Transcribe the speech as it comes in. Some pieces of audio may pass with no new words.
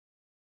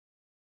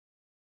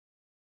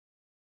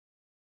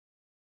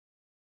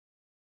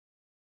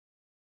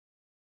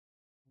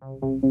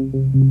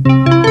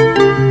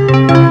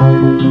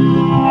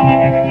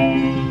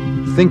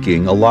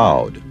Thinking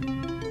Aloud.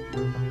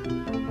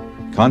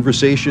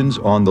 Conversations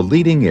on the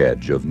leading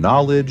edge of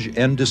knowledge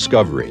and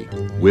discovery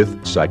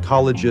with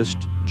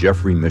psychologist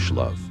Jeffrey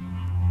Mishlove.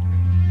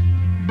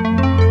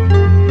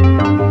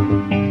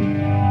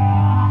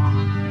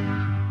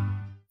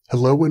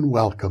 Hello and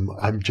welcome.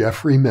 I'm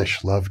Jeffrey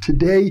Mishlove.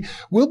 Today,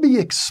 we'll be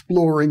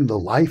exploring the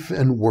life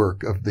and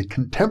work of the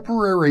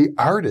contemporary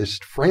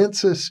artist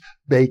Francis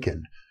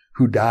Bacon,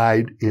 who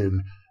died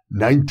in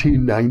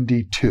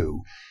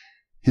 1992.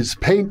 His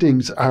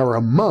paintings are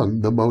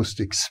among the most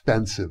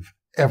expensive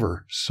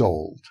ever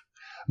sold.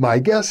 My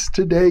guest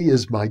today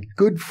is my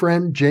good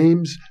friend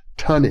James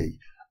Tunney,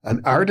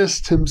 an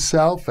artist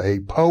himself,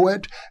 a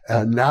poet,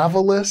 a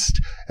novelist,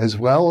 as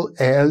well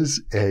as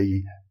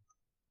a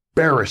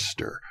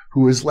barrister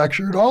who has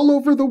lectured all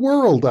over the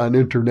world on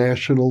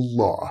international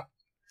law.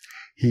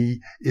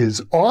 He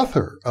is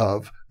author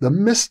of The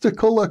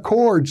Mystical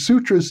Accord,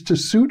 Sutras to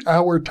Suit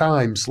Our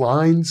Times,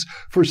 Lines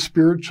for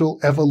Spiritual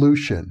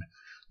Evolution,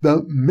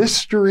 The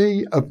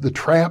Mystery of the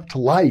Trapped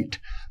Light,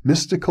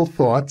 Mystical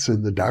Thoughts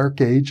in the Dark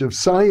Age of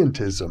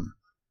Scientism,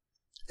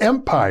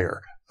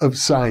 Empire of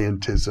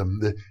Scientism,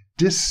 the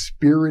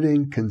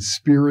Dispiriting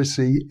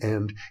Conspiracy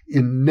and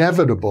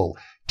Inevitable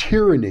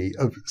Tyranny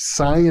of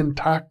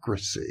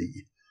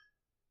Scientocracy,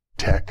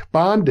 Tech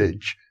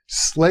Bondage,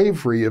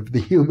 Slavery of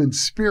the Human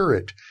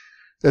Spirit,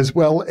 as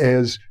well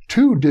as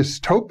two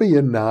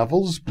dystopian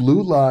novels,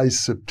 Blue Lies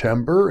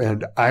September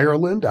and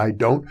Ireland, I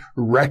Don't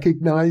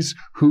Recognize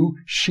Who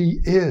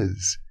She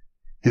Is.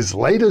 His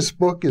latest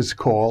book is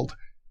called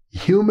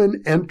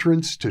Human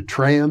Entrance to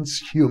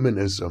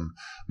Transhumanism,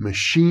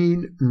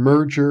 Machine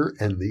Merger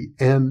and the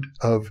End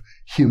of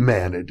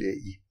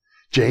Humanity.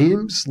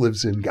 James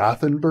lives in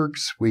Gothenburg,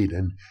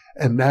 Sweden,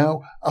 and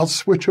now I'll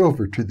switch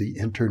over to the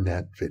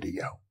internet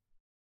video.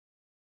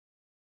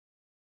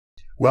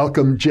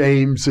 Welcome,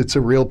 James. It's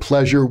a real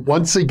pleasure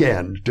once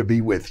again to be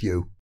with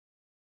you.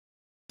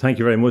 Thank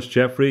you very much,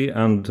 Jeffrey.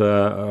 And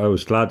I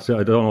was glad to,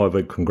 I don't know if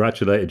I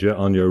congratulated you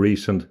on your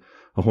recent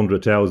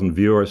 100,000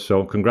 viewers.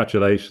 So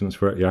congratulations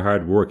for your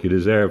hard work. You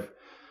deserve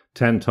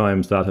 10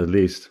 times that at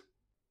least.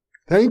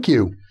 Thank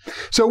you.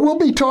 So we'll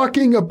be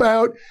talking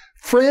about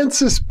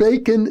Francis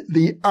Bacon,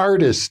 the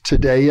artist,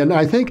 today. And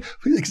I think,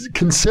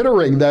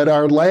 considering that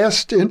our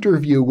last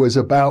interview was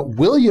about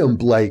William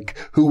Blake,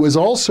 who was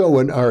also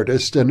an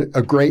artist and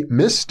a great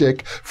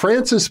mystic,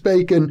 Francis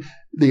Bacon,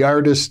 the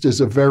artist,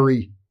 is a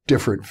very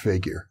different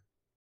figure.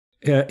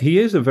 He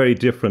is a very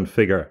different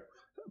figure.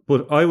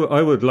 But I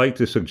would like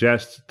to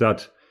suggest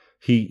that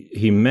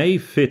he may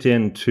fit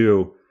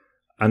into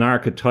an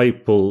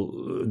archetype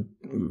of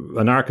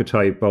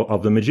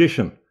the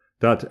magician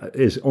that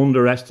is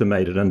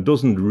underestimated and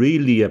doesn't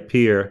really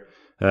appear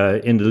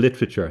in the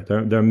literature.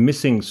 They're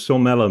missing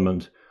some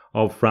element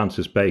of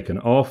Francis Bacon.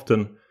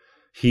 Often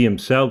he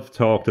himself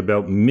talked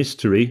about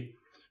mystery,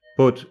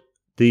 but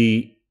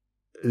the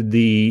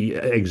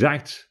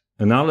exact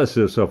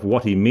analysis of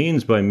what he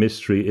means by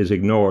mystery is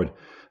ignored.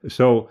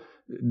 So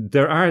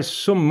there are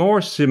some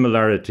more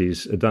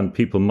similarities than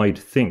people might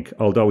think,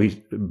 although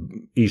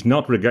he's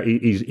not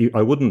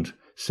I wouldn't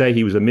say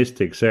he was a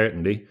mystic,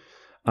 certainly.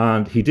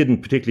 And he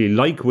didn't particularly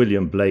like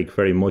William Blake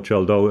very much,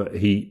 although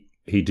he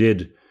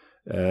did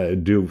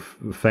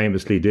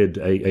famously did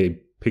a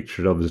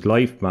picture of his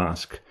life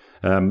mask.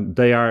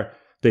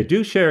 They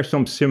do share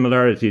some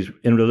similarities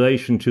in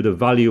relation to the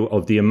value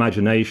of the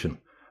imagination.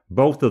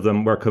 Both of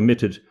them were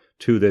committed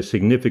to the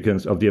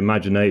significance of the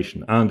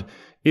imagination. And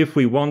if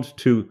we want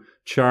to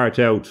chart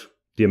out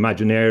the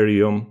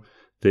Imaginarium,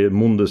 the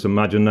Mundus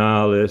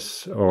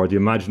Imaginalis, or the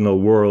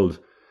imaginal world,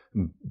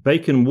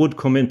 Bacon would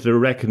come into the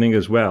reckoning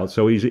as well.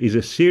 So he's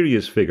a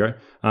serious figure.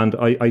 And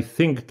I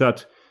think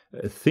that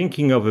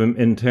thinking of him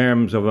in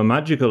terms of a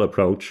magical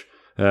approach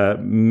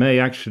may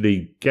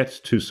actually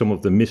get to some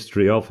of the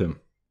mystery of him.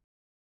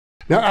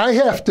 Now, I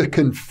have to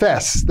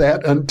confess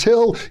that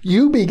until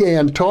you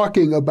began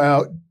talking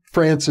about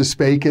Francis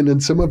Bacon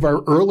and some of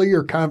our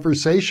earlier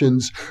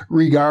conversations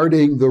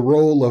regarding the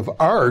role of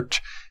art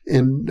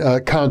in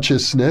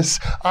consciousness,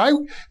 I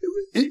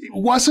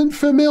wasn't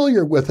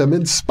familiar with him,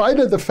 in spite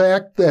of the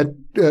fact that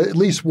at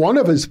least one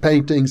of his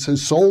paintings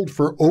has sold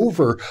for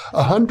over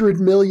 $100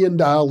 million.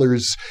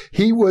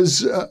 He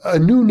was a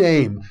new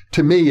name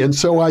to me, and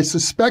so I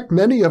suspect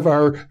many of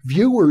our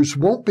viewers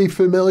won't be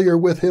familiar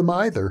with him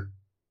either.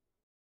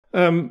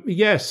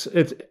 Yes,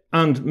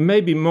 and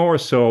maybe more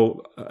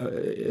so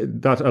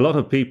that a lot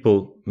of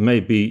people may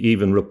be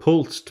even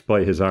repulsed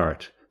by his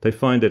art. They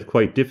find it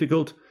quite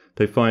difficult.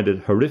 They find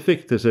it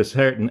horrific. There's a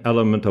certain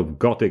element of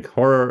Gothic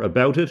horror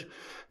about it.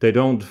 They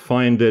don't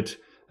find it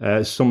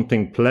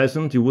something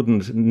pleasant. You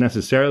wouldn't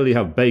necessarily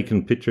have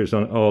Bacon pictures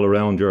all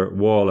around your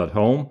wall at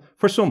home,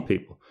 for some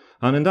people.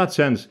 And in that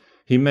sense,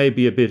 he may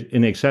be a bit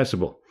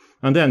inaccessible.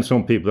 And then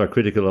some people are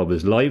critical of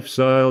his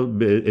lifestyle,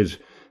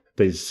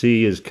 they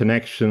see his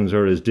connections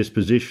or his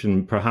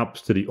disposition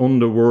perhaps to the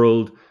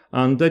underworld,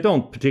 and they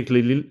don't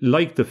particularly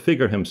like the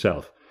figure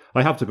himself.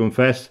 I have to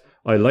confess,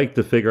 I like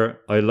the figure,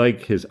 I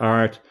like his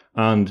art,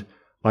 and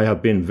I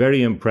have been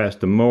very impressed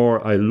the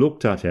more I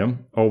looked at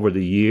him over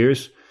the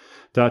years,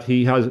 that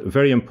he has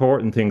very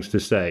important things to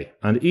say.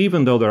 And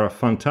even though there are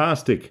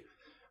fantastic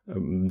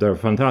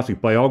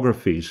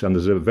biographies, and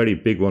there's a very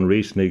big one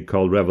recently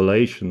called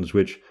Revelations,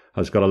 which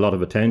has got a lot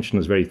of attention,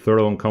 is very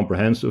thorough and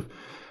comprehensive,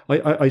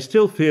 I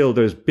still feel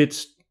there's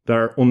bits that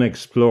are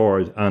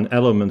unexplored and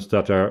elements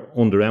that are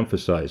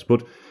underemphasized.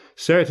 But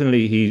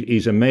certainly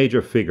he's a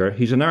major figure.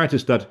 He's an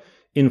artist that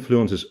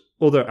influences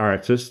other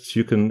artists.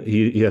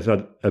 He has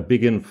had a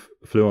big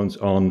influence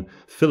on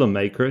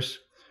filmmakers,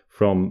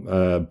 from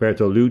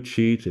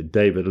Bertolucci to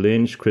David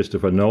Lynch,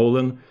 Christopher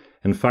Nolan.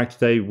 In fact,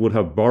 they would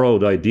have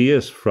borrowed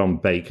ideas from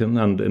Bacon,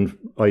 and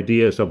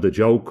ideas of the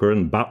Joker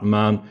and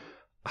Batman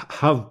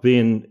have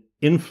been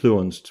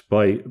influenced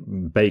by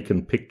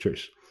Bacon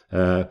pictures.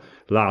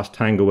 Last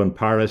Tango in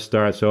Paris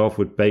starts off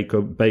with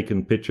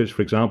Bacon pictures,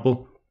 for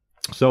example.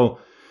 So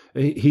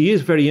he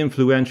is very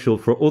influential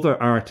for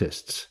other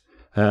artists,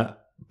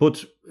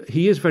 but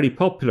he is very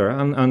popular,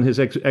 and his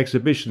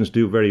exhibitions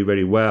do very,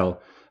 very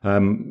well.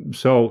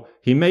 So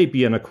he may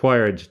be an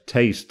acquired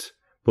taste,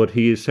 but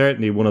he is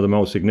certainly one of the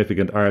most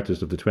significant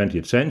artists of the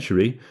 20th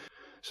century.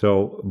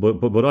 So,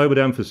 but I would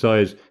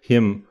emphasize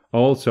him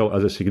also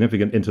as a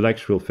significant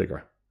intellectual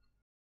figure.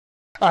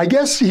 I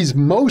guess he's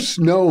most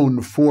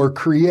known for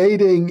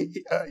creating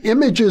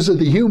images of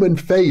the human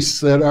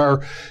face that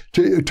are,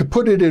 to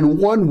put it in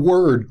one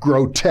word,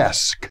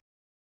 grotesque.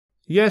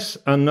 Yes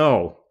and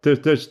no.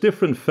 There's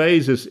different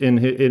phases in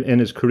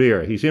his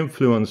career. He's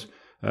influenced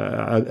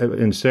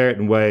in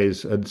certain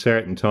ways at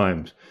certain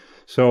times.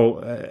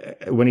 So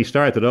when he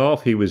started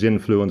off, he was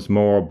influenced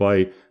more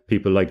by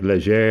people like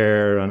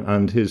Leger,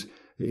 and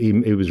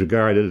he was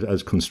regarded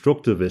as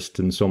constructivist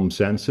in some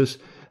senses.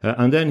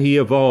 And then he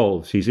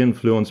evolves. He's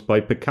influenced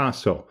by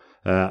Picasso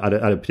at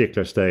a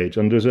particular stage.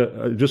 And there's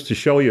just to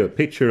show you a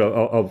picture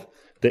of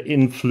the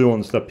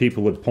influence that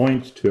people would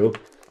point to,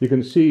 you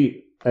can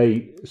see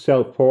a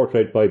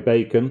self-portrait by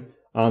Bacon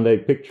and a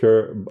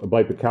picture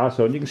by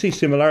Picasso, and you can see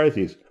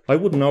similarities. I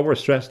wouldn't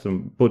overstress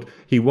them, but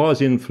he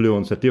was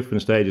influenced at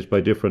different stages by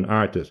different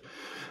artists.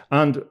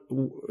 And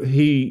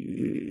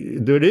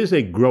there is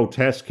a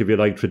grotesque, if you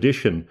like,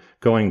 tradition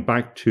going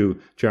back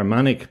to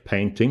Germanic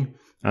painting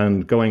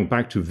and going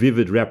back to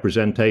vivid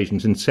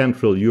representations in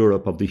Central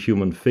Europe of the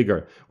human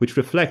figure, which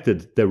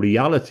reflected the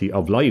reality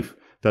of life,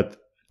 that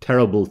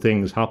terrible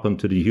things happen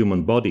to the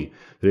human body,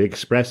 that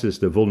expresses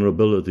the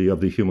vulnerability of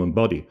the human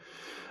body.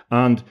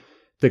 And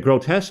the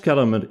grotesque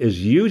element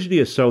is usually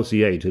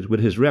associated with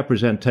his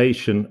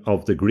representation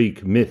of the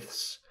Greek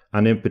myths.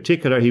 And in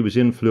particular, he was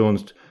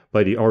influenced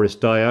by the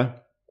Oresteia,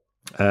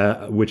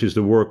 which is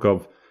the work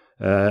of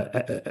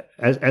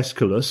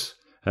Aeschylus,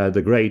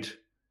 the great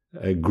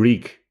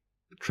Greek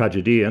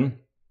tragedian.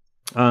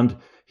 And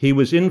he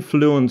was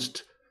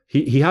influenced,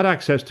 he had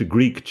access to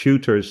Greek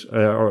tutors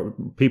or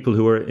people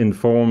who were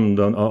informed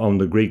on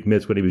the Greek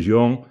myths when he was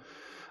young.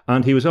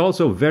 And he was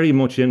also very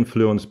much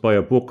influenced by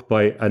a book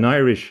by an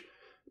Irish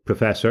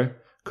professor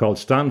called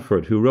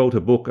Stanford, who wrote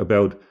a book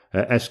about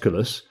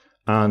Aeschylus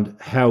and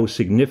how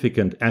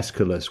significant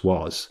Aeschylus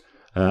was.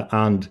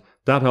 And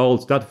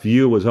that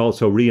view was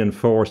also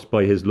reinforced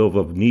by his love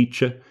of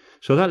Nietzsche.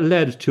 So that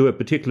led to a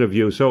particular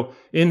view. So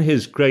in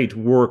his great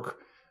work,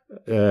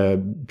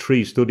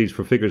 Three Studies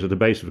for Figures at the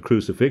Base of the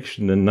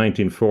Crucifixion in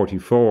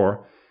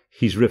 1944,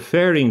 he's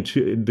referring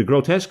to the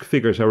grotesque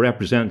figures are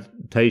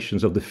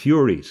representations of the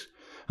Furies.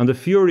 And the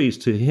Furies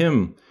to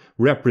him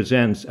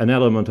represents an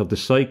element of the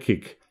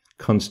psychic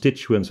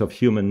constituents of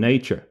human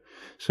nature.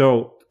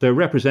 So they're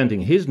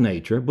representing his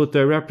nature, but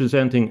they're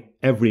representing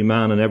every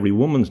man and every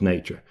woman's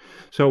nature.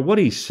 So what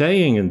he's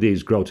saying in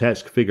these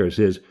grotesque figures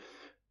is,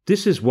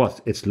 this is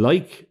what it's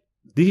like.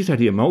 These are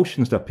the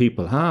emotions that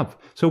people have.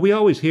 So we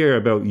always hear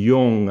about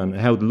Jung and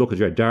how to look at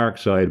your dark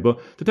side, but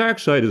the dark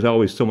side is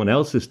always someone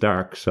else's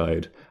dark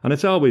side. And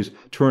it's always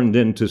turned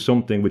into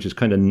something which is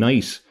kind of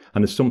nice,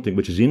 and it's something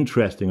which is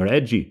interesting or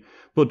edgy.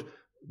 But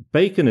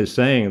Bacon is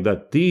saying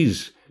that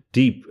these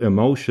deep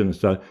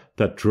emotions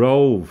that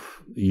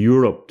drove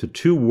Europe to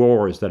two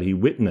wars that he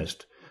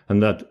witnessed,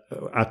 and that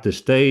at the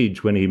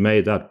stage when he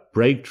made that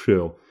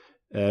breakthrough,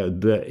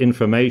 the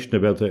information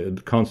about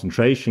the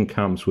concentration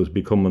camps was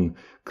becoming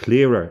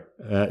clearer.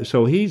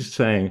 So he's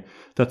saying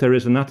that there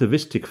is an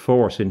atavistic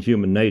force in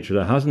human nature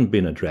that hasn't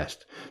been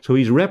addressed. So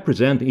he's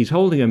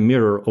holding a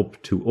mirror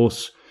up to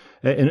us.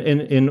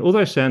 In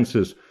other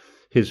senses,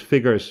 his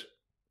figures,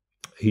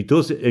 he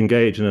does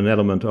engage in an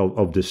element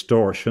of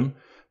distortion,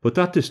 but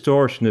that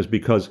distortion is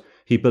because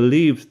he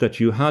believed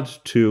that you had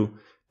to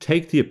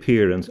take the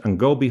appearance and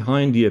go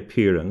behind the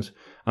appearance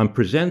and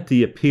present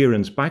the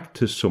appearance back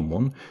to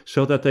someone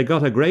so that they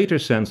got a greater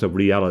sense of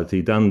reality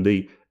than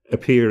the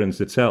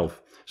appearance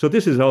itself. So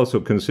this is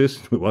also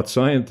consistent with what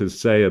scientists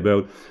say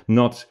about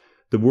not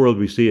the world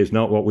we see is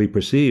not what we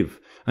perceive.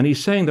 And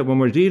he's saying that when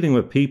we're dealing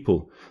with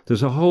people,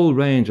 there's a whole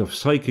range of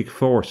psychic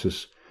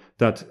forces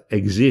that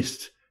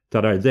exist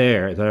that are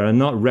there, that are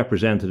not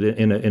represented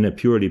in a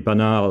purely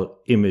banal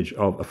image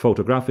of a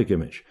photographic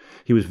image.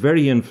 He was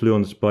very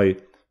influenced by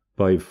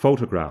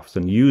photographs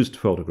and used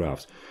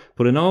photographs.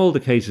 But in all the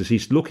cases,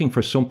 he's looking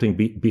for something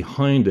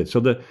behind it.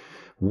 So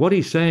what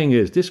he's saying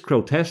is this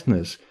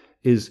grotesqueness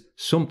is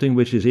something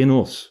which is in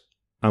us,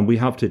 and we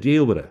have to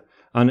deal with it.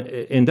 And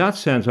in that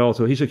sense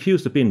also, he's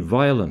accused of being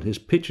violent. His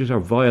pictures are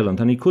violent,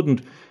 and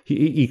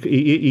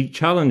he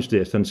challenged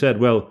this and said,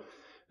 well,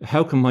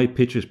 how can my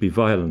pictures be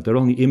violent? They're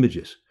only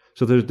images.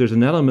 So there's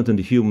an element in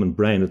the human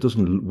brain that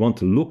doesn't want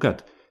to look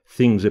at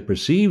things it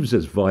perceives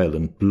as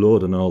violent,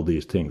 blood and all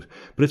these things.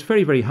 But it's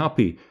very, very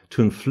happy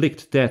to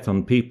inflict death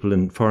on people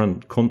in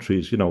foreign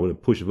countries, with a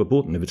push of a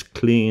button. If it's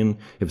clean,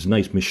 if it's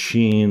nice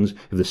machines,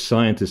 if the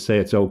scientists say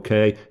it's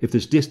okay, if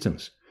there's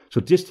distance.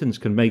 So distance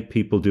can make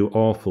people do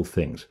awful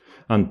things.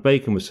 And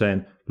Bacon was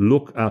saying,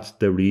 look at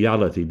the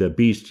reality, the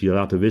bestial,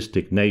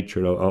 atavistic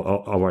nature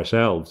of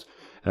ourselves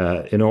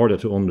in order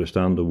to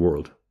understand the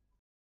world.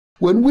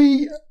 When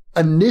we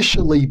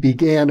initially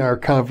began our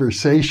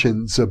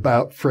conversations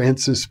about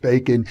Francis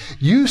Bacon,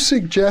 you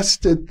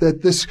suggested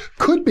that this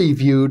could be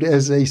viewed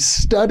as a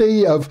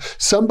study of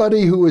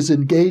somebody who is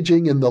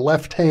engaging in the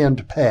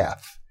left-hand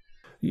path.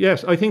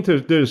 Yes, I think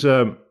there's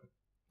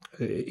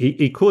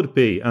he could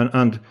be,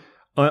 and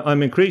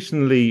I'm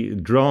increasingly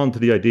drawn to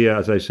the idea,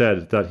 as I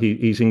said, that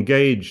he's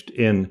engaged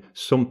in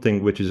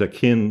something which is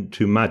akin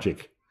to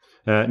magic.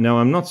 Now,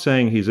 I'm not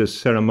saying he's a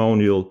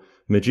ceremonial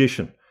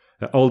magician,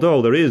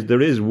 although there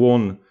is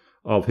one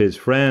of his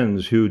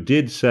friends who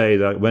did say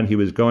that when he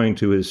was going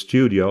to his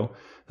studio,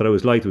 that it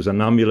was like there was an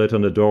amulet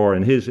on the door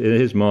in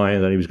his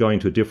mind, and he was going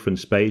to a different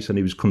space, and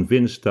he was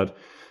convinced that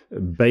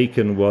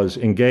Bacon was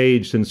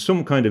engaged in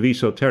some kind of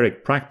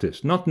esoteric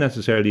practice, not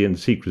necessarily in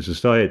secret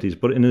societies,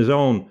 but in his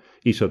own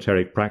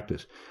esoteric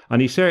practice.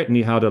 And he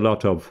certainly had a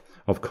lot of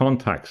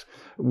contacts.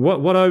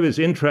 What I was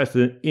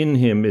interested in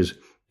him is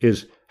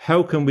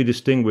how can we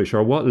distinguish,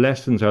 or what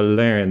lessons are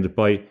learned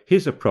by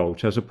his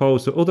approach as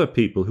opposed to other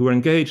people who are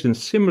engaged in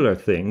similar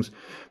things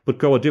but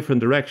go a different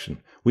direction.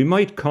 We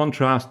might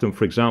contrast him,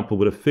 for example,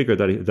 with a figure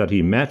that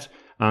he met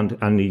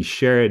and he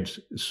shared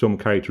some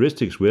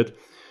characteristics with,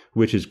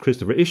 which is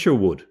Christopher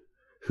Isherwood,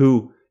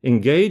 who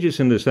engages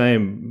in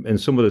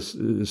some of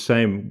the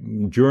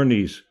same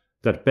journeys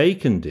that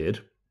Bacon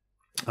did.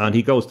 And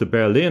he goes to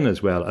Berlin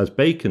as well, as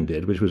Bacon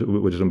did, which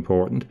is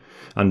important,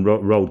 and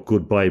wrote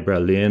Goodbye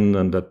Berlin,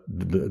 and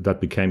that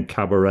became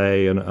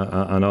Cabaret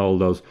and all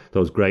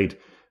those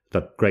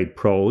great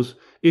prose.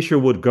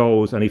 Isherwood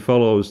goes and he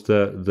follows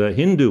the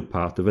Hindu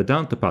path, the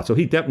Vedanta path. So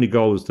he definitely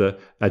goes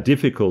a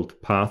difficult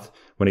path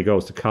when he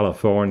goes to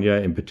California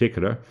in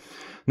particular.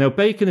 Now,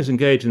 Bacon is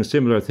engaged in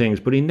similar things,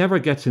 but he never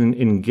gets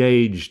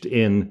engaged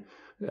in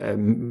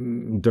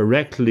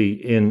directly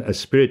in a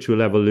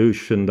spiritual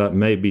evolution that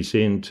may be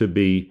seen to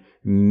be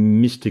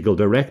mystical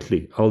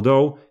directly,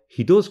 although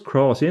he does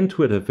cross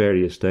into it at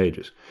various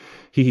stages.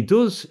 He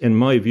does, in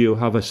my view,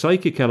 have a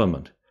psychic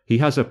element. He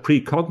has a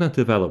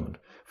precognitive element.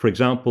 For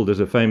example, there's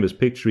a famous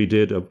picture he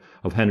did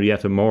of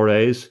Henrietta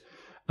Moraes,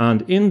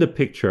 and in the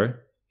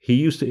picture,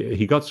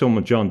 he got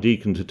someone, John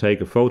Deacon, to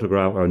take a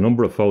photograph or a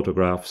number of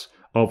photographs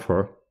of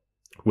her,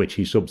 which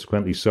he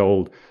subsequently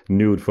sold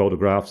nude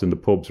photographs in the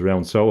pubs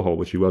around Soho,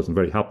 which he wasn't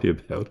very happy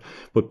about.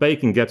 But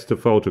Bacon gets the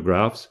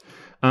photographs,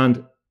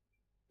 and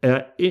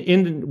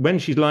when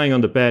she's lying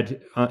on the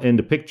bed in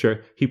the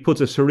picture, he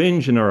puts a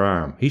syringe in her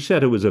arm. He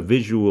said it was a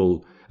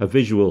visual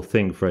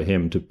thing for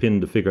him to pin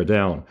the figure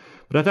down.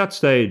 But at that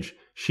stage,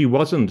 she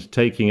wasn't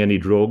taking any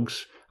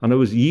drugs, and it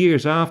was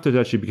years after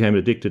that she became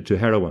addicted to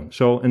heroin.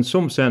 So in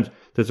some sense,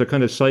 there's a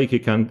kind of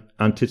psychic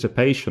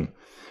anticipation,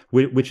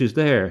 which is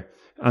there.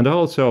 And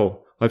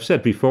also, I've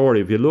said before,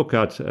 if you look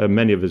at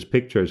many of his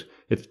pictures,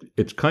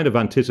 it kind of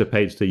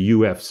anticipates the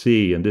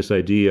UFC and this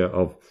idea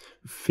of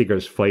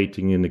figures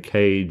fighting in a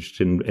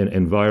caged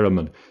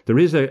environment. There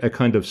is a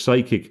kind of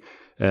psychic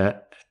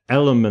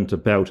element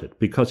about it,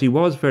 because he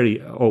was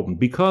very open,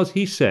 because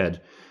he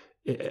said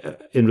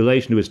in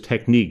relation to his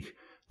technique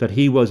that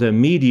he was a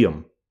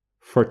medium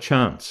for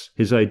chance.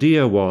 His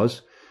idea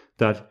was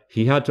that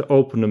he had to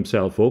open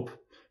himself up.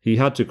 He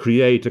had to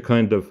create a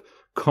kind of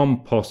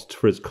compost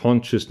for his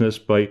consciousness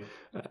by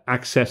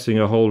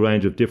accessing a whole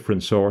range of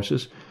different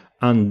sources.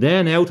 And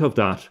then out of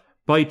that,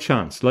 by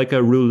chance, like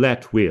a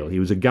roulette wheel, he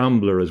was a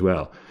gambler as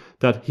well,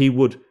 that he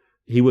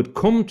would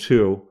come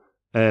to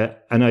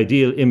an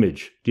ideal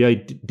image. The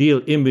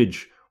ideal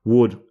image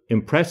would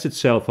impress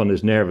itself on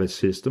his nervous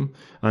system,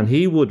 and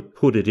he would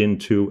put it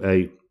into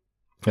a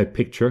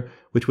picture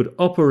which would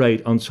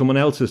operate on someone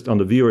else's, on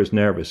the viewer's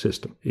nervous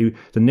system.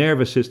 The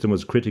nervous system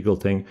was a critical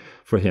thing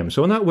for him.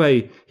 So in that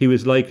way, he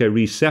was like a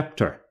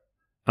receptor.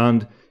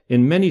 And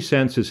in many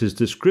senses, his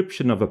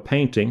description of a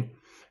painting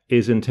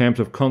is in terms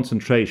of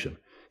concentration.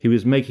 He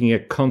was making a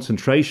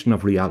concentration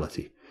of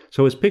reality.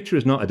 So his picture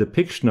is not a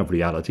depiction of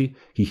reality.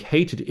 He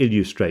hated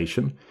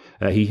illustration.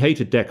 He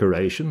hated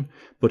decoration,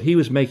 but he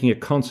was making a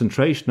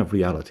concentration of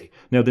reality.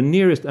 Now, the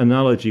nearest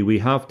analogy we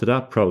have to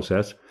that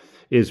process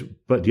is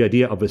the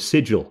idea of a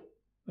sigil.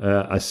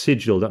 a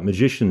sigil that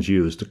magicians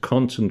use to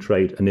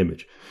concentrate an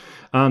image.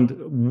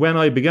 And when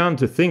I began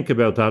to think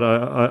about that,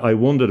 I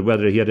wondered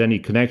whether he had any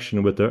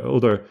connection with the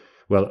other,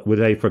 well,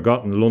 with a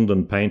forgotten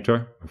London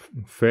painter,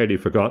 fairly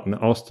forgotten,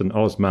 Austin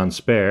Osman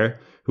Spare,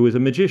 who is a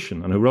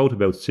magician and who wrote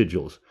about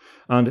sigils.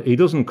 And he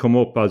doesn't come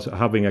up as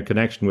having a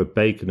connection with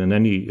Bacon in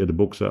any of the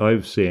books that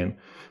I've seen.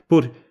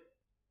 But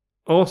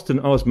Austin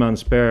Osman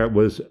Spare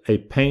was a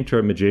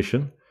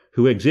painter-magician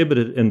who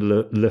exhibited in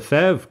the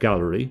Lefebvre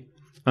Gallery,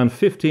 and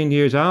 15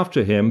 years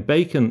after him,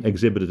 Bacon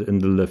exhibited in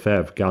the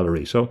Lefebvre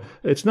Gallery. So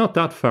it's not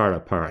that far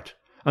apart.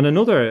 And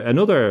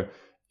another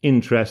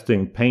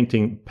interesting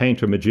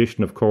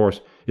painter-magician, of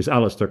course, is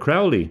Aleister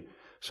Crowley.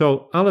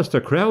 So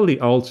Aleister Crowley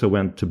also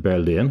went to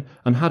Berlin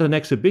and had an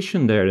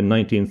exhibition there in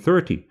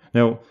 1930.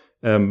 Now,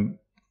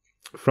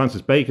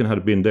 Francis Bacon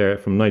had been there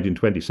from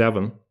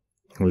 1927.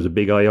 It was a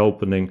big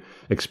eye-opening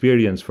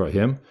experience for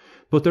him.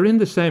 But they're in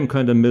the same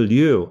kind of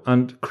milieu,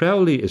 and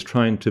Crowley is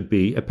trying to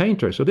be a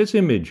painter. So this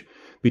image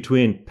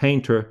between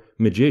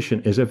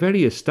painter-magician is a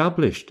very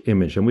established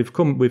image, and we've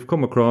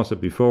come across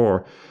it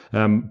before.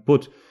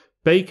 But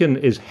Bacon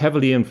is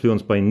heavily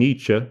influenced by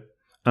Nietzsche,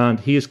 and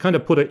he has kind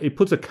of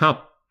puts a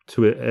cap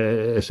to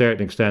a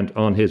certain extent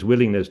on his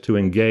willingness to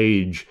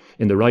engage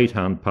in the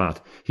right-hand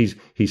path. He's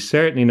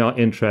certainly not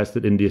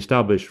interested in the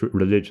established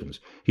religions.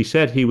 He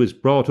said he was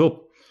brought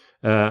up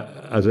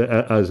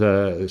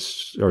or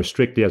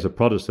strictly as a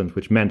Protestant,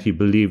 which meant he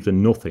believed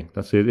in nothing.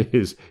 That's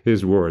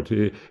his word.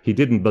 He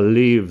didn't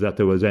believe that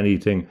there was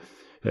anything,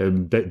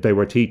 that they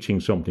were teaching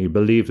something. He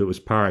believed it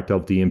was part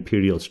of the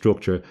imperial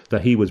structure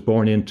that he was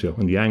born into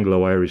in the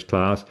Anglo-Irish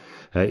class.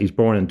 He's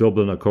born in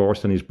Dublin, of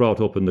course, and he's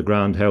brought up in the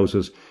grand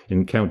houses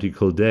in County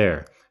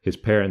Kildare. His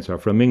parents are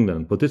from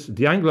England. But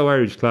the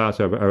Anglo-Irish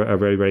class are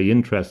very, very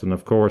interesting,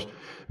 of course,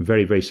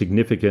 very, very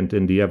significant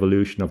in the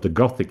evolution of the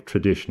Gothic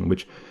tradition,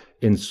 which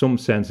in some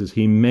senses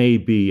he may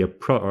be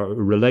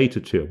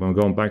related to. I'm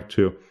going back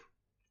to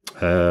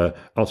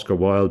Oscar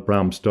Wilde,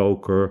 Bram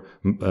Stoker,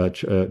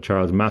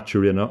 Charles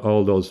Maturin,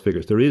 all those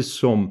figures. There is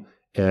some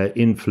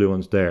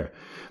influence there.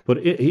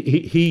 But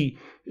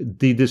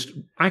this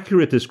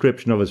accurate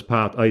description of his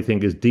path, I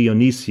think, is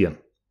Dionysian.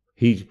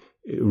 He's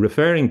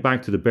referring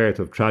back to the birth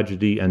of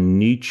tragedy and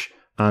Nietzsche,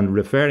 and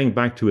referring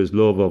back to his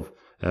love of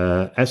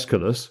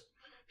Aeschylus.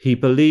 He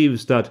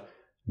believes that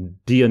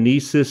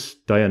Dionysus,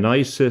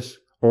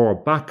 or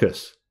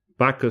Bacchus,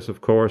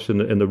 of course,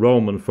 in the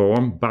Roman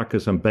form,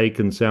 Bacchus and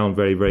Bacon sound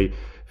very, very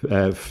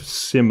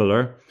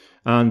similar.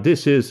 And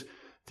this is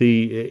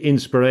the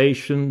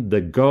inspiration,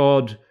 the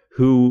god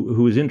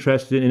who is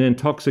interested in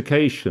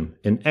intoxication,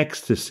 in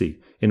ecstasy,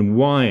 in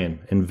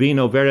wine, in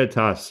vino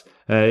veritas.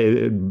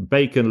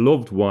 Bacon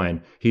loved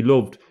wine. He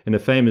loved, in a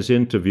famous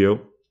interview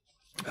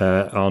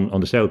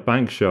on the South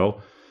Bank show,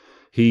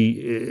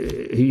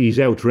 he's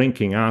out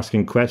drinking,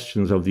 asking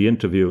questions of the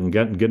interview and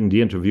getting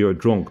the interviewer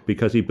drunk,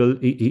 because he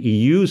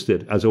used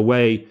it as a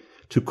way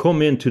to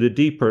come into the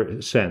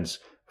deeper sense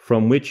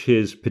from which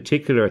his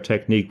particular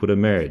technique would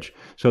emerge.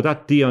 So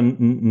that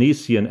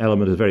Dionysian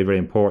element is very, very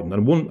important.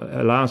 And one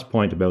last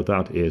point about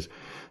that is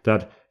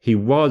that he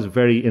was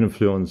very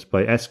influenced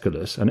by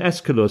Aeschylus, and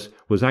Aeschylus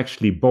was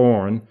actually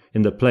born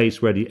in the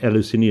place where the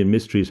Eleusinian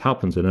Mysteries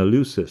happens, in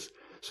Eleusis.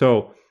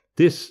 So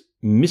this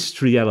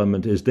mystery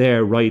element is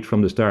there right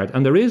from the start.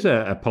 And there is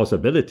a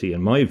possibility,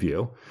 in my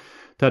view,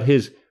 that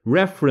his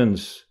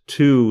reference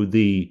to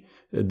the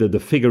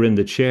figure in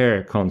the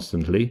chair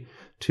constantly,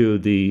 to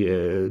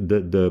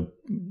the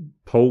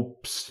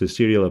popes, the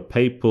serial of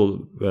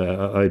papal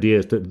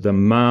ideas, the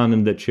man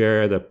in the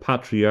chair, the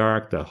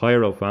patriarch, the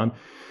hierophant,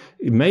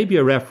 it may be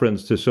a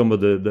reference to some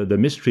of the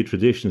mystery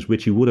traditions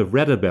which he would have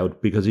read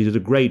about, because he's a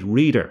great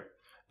reader.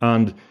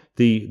 And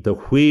the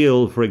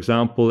wheel, for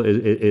example,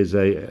 is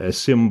a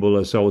symbol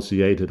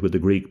associated with the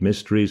Greek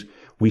mysteries.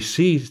 We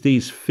see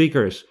these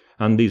figures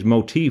and these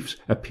motifs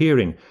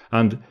appearing.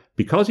 And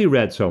because he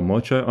read so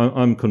much,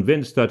 I'm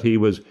convinced that he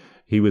was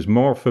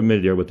more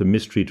familiar with the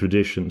mystery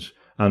traditions,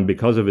 and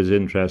because of his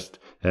interest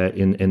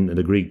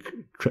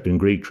in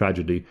Greek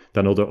tragedy,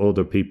 than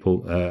other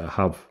people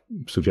have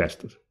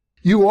suggested.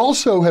 You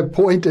also have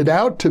pointed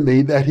out to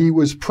me that he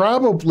was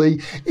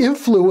probably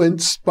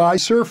influenced by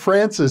Sir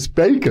Francis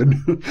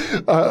Bacon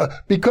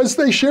because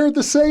they share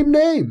the same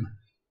name.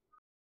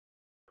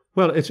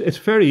 Well, it's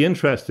very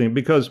interesting,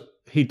 because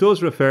he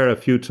does refer a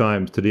few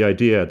times to the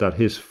idea that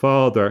his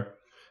father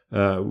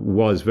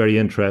was very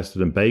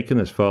interested in Bacon.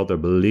 His father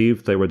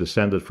believed they were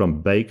descended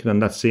from Bacon,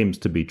 and that seems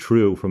to be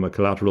true from a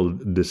collateral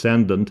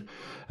descendant.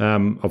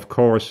 Of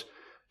course,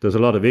 there's a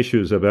lot of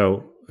issues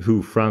about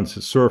who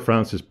Sir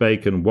Francis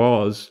Bacon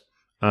was,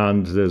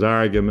 and there's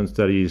arguments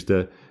that he's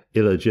the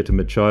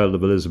illegitimate child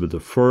of Elizabeth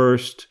I.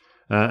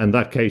 In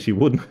that case,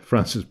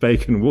 Francis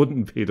Bacon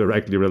wouldn't be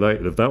directly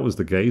related if that was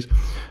the case.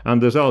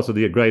 And there's also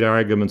the great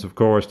arguments, of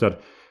course,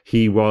 that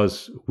he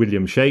was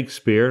William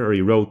Shakespeare, or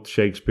he wrote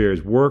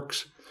Shakespeare's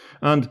works.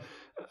 And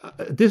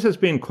this has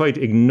been quite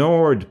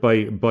ignored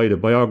by the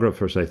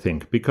biographers, I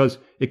think, because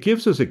it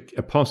gives us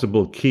a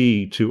possible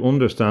key to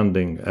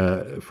understanding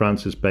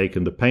Francis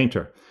Bacon, the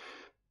painter.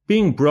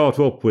 being brought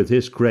up with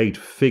this great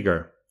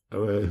figure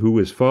who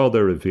his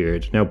father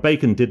revered. Now,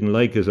 Bacon didn't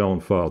like his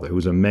own father, who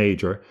was a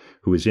major,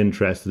 who was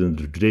interested in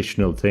the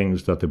traditional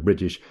things that the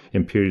British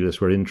imperialists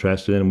were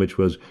interested in, which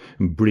was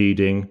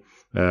breeding,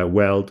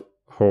 wealth,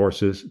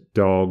 horses,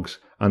 dogs.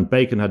 And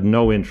Bacon had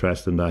no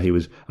interest in that. He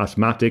was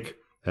asthmatic.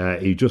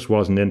 He just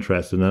wasn't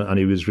interested in it, and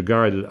he was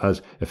regarded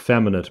as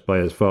effeminate by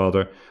his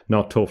father,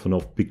 not tough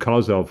enough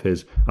because of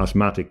his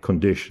asthmatic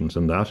conditions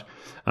and that.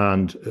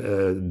 And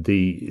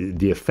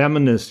the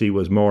effeminacy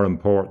was more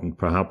important,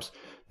 perhaps,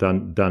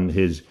 than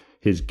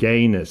his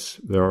gayness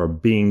or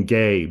being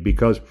gay,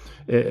 because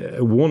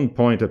one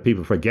point that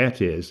people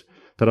forget is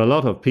that a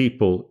lot of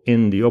people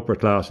in the upper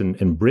class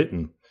in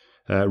Britain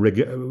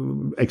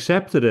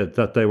accepted it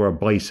that they were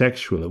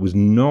bisexual. It was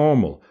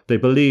normal. They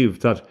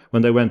believed that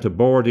when they went to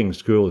boarding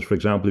schools, for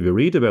example, if you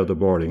read about the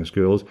boarding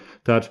schools,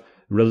 that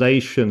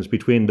relations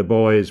between the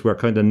boys were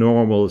kind of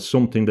normal,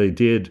 something they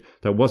did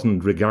that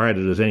wasn't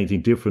regarded as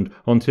anything different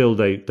until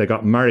they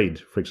got married,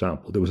 for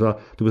example. There was a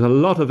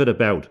lot of it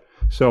about.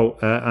 So,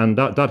 and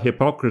that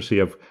hypocrisy,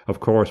 of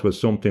course, was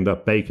something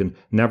that Bacon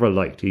never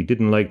liked. He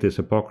didn't like this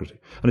hypocrisy.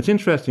 And it's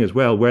interesting as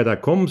well where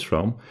that comes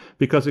from,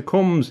 because it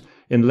comes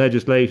in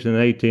legislation in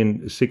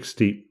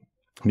 1860,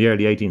 the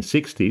early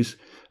 1860s,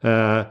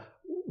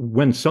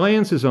 when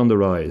science is on the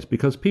rise,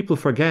 because people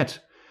forget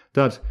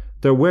that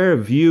there were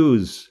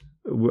views,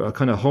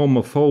 kind of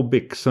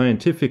homophobic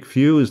scientific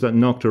views that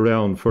knocked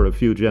around for a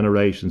few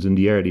generations in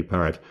the early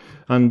part.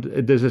 And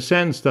there's a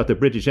sense that the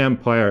British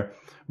Empire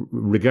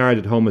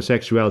regarded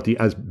homosexuality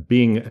as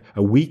being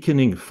a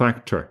weakening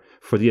factor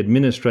for the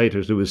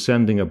administrators it was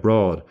sending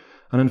abroad.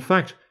 And in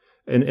fact,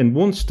 in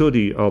one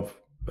study of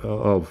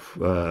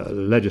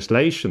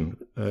legislation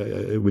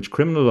which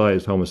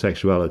criminalized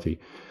homosexuality,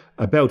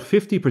 about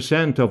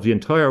 50% of the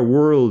entire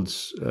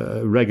world's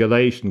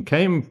regulation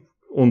came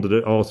under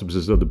the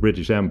auspices of the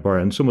British Empire,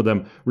 and some of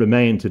them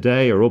remain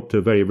today or up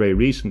to very, very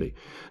recently.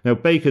 Now,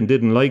 Bacon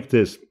didn't like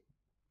this.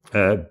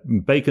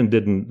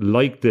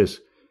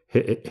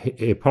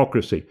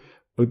 Hypocrisy,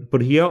 but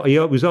he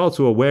was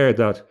also aware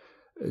that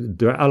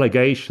there are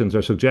allegations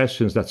or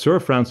suggestions that Sir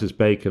Francis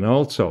Bacon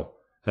also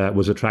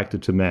was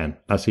attracted to men,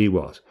 as he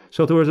was.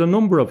 So there was a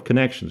number of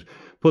connections.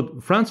 But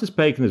Sir Francis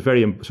Bacon is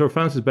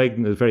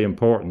very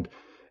important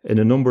in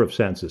a number of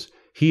senses.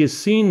 He is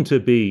seen to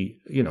be,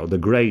 the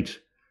great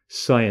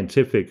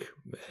scientific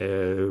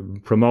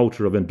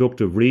promoter of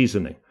inductive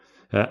reasoning.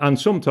 And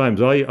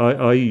sometimes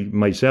I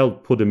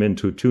myself put him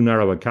into too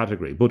narrow a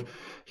category. But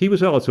he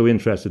was also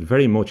interested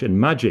very much in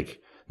magic.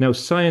 Now,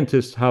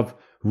 scientists have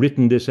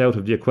written this out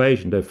of the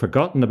equation. They've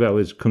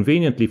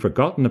conveniently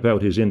forgotten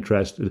about his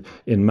interest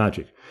in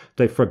magic.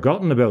 They've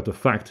forgotten about the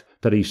fact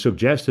that he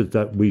suggested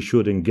that we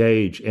should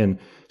engage in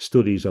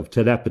studies of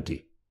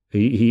telepathy.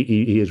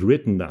 He has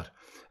written that.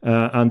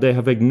 And they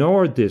have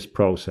ignored this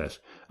process.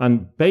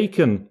 And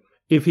Bacon,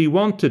 if he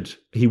wanted,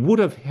 he would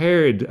have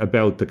heard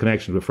about the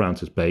connection with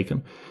Francis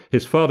Bacon.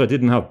 His father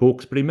didn't have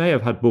books, but he may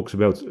have had books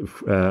about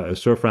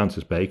Sir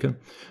Francis Bacon.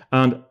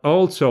 And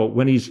also,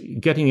 when he's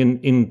getting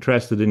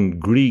interested in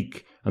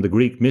Greek and the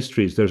Greek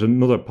mysteries, there's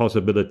another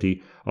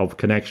possibility of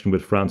connection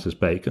with Francis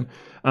Bacon.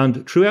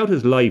 And throughout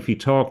his life, he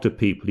talked to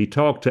people. He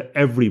talked to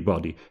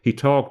everybody. He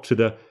talked to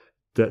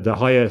the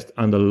highest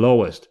and the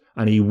lowest.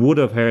 And he would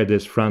have heard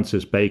this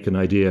Francis Bacon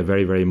idea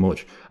very, very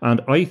much.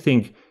 And I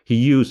think he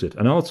used it.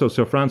 And also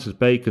Sir Francis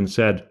Bacon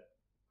said,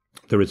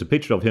 there is a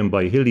picture of him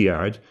by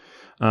Hilliard,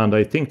 and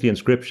I think the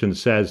inscription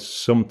says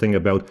something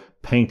about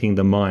painting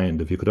the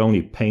mind, if you could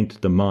only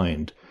paint the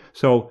mind.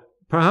 So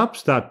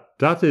perhaps that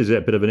is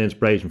a bit of an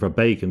inspiration for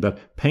Bacon,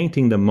 that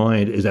painting the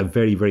mind is a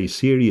very, very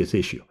serious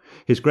issue.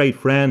 His great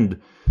friend,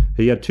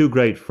 he had two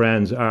great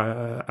friends,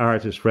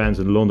 artist friends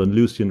in London,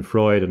 Lucian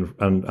Freud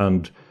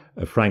and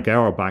Frank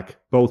Auerbach,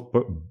 both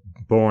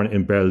born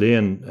in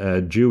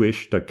Berlin,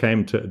 Jewish, that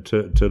came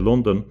to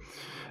London.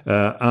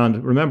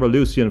 And remember,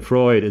 Lucian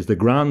Freud is the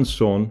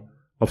grandson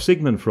of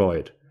Sigmund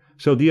Freud.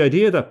 So the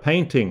idea that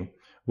painting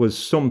was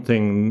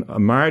something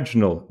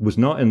marginal was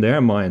not in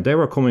their mind. They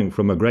were coming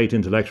from a great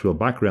intellectual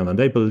background, and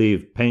they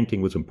believed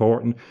painting was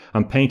important,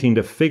 and painting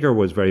the figure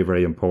was very,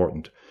 very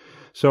important.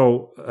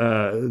 So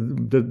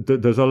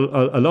there's a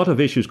lot of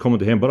issues coming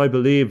to him, but I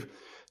believe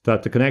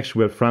that the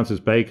connection with Francis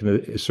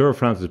Bacon, Sir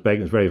Francis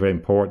Bacon, is very, very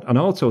important. And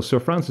also, Sir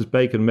Francis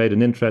Bacon made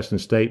an interesting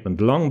statement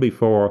long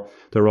before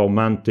the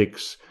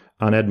Romantics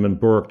and Edmund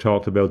Burke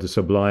talked about the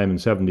sublime in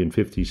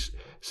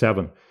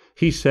 1757.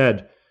 He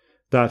said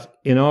that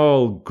in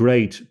all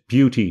great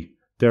beauty,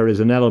 there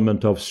is an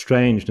element of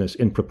strangeness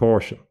in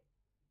proportion.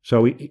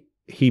 So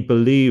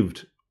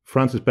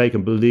Francis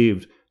Bacon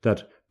believed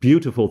that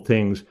beautiful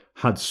things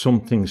had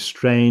something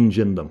strange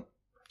in them.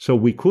 So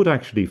we could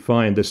actually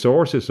find the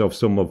sources of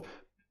some of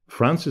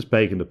Francis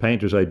Bacon, the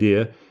painter's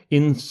idea,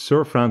 in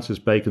Sir Francis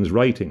Bacon's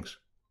writings.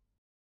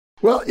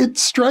 Well, it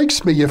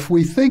strikes me, if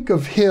we think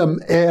of him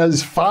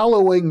as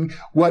following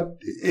what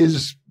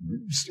is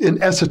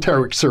in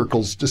esoteric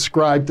circles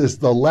described as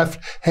the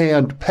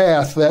left-hand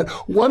path, that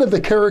one of the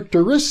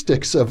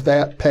characteristics of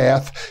that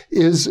path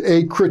is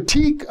a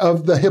critique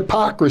of the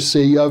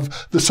hypocrisy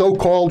of the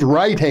so-called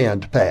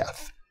right-hand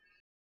path.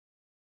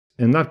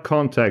 In that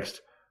context,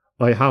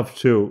 I have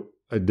to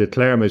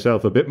declare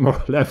myself a bit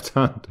more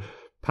left-hand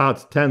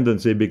path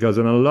tendency, because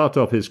in a lot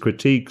of his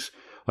critiques,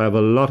 I have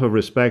a lot of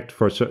respect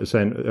for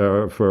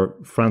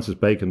Francis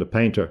Bacon, the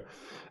painter.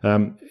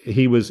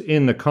 He was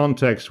in a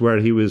context where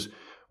he was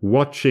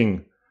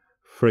watching,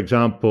 for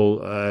example,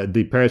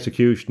 the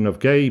persecution of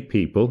gay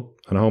people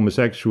and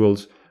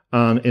homosexuals,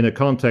 and in a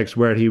context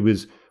where he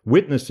was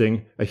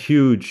witnessing a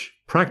huge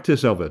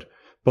practice of it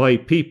by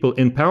people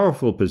in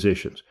powerful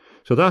positions.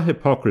 So that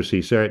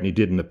hypocrisy certainly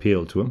didn't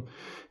appeal to him.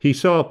 He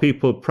saw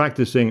people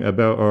practicing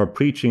about or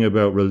preaching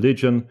about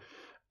religion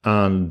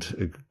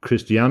and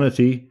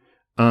Christianity,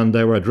 and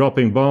they were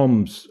dropping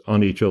bombs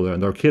on each other,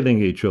 and they were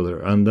killing each other,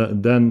 and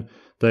then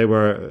they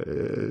were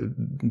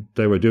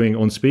doing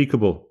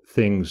unspeakable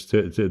things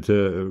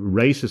to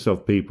races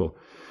of people,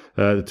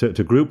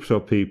 to groups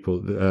of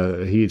people.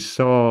 He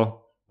saw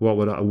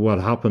what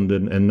happened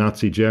in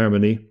Nazi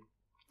Germany.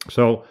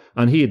 So,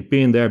 and he had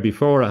been there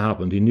before it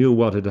happened. He knew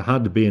what it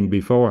had been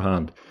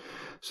beforehand.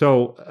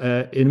 So,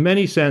 in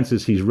many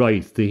senses, he's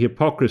right. The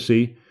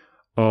hypocrisy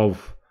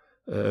of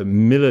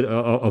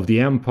the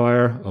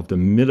empire, of the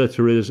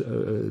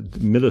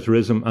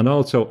militarism, and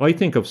also I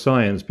think of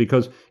science,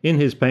 because in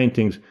his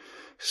paintings,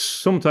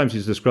 sometimes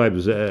he's described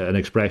as an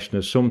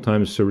expressionist,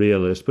 sometimes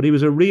surrealist, but he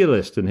was a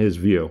realist in his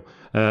view.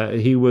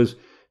 He was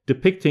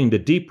depicting the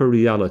deeper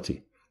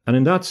reality. And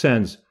in that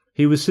sense,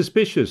 he was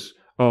suspicious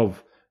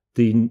of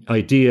the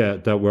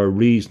idea that we're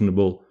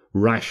reasonable,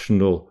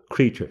 rational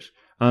creatures.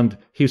 And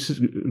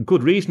he's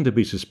good reason to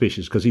be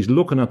suspicious, because he's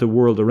looking at the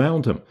world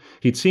around him.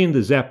 He'd seen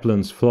the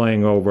Zeppelins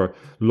flying over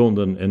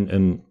London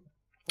in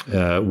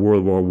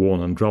World War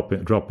I and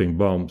dropping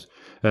bombs.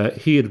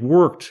 He had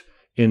worked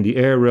in the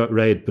air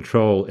raid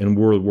patrol in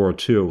World War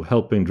II,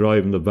 helping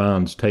driving the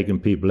vans,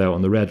 taking people out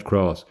on the Red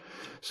Cross.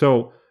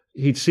 So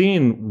he'd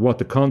seen what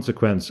the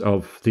consequence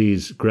of the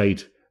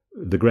great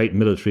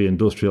military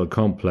industrial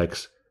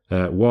complex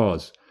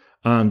was.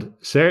 And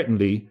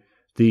certainly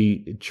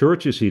the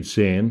churches he'd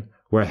seen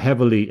were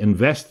heavily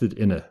invested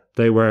in it.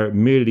 They were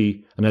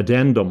merely an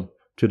addendum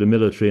to the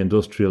military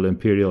industrial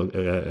imperial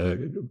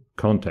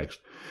context.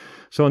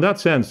 So in that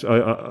sense,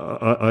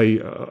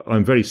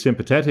 I'm very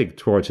sympathetic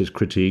towards his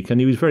critique,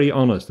 and he was very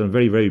honest and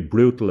very, very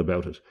brutal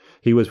about it.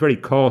 He was very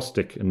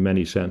caustic in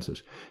many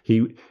senses.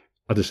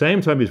 At the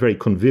same time, he was very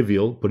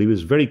convivial, but he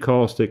was very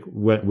caustic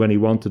when he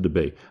wanted to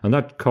be. And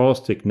that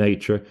caustic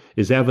nature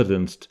is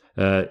evidenced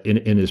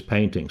in his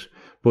paintings.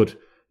 But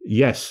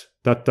yes,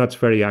 that's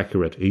very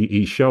accurate.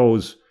 He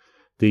shows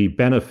the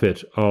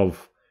benefit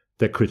of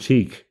the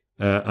critique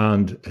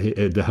and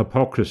the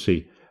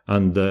hypocrisy,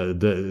 and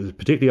the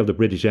particularly of the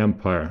British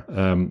Empire.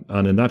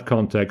 And in that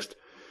context,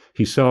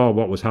 he saw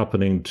what was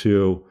happening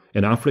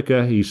in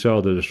Africa. He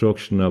saw the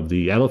destruction of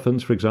the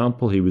elephants, for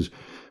example. He was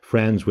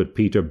friends with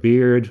Peter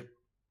Beard,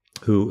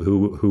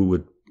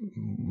 who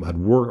had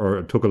worked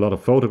or took a lot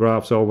of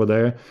photographs over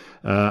there,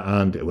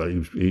 and well,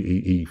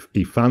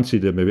 he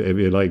fancied him, if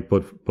you like,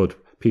 but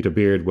Peter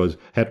Beard was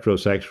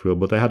heterosexual,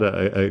 but they had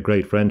a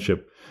great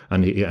friendship,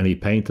 and he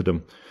painted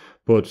him.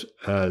 But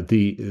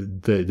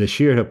the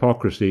sheer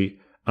hypocrisy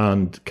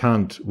and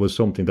Kant was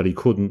something that he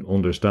couldn't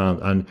understand,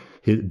 and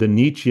the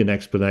Nietzschean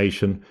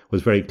explanation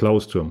was very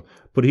close to him.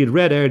 But he had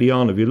read early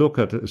on, if you look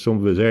at some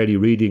of his early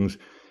readings,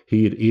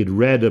 he had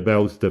read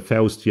about the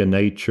Faustian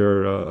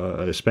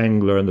nature,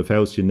 Spengler and the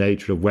Faustian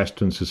nature of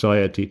Western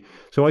society.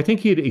 So I think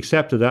he had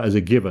accepted that as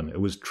a given. It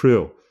was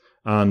true.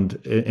 And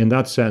in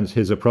that sense,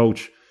 his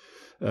approach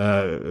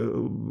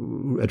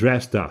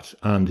addressed that.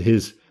 And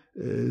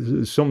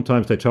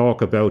sometimes they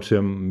talk about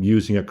him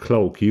using a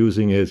cloak,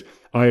 using his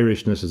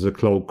Irishness as a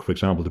cloak, for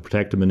example, to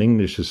protect him in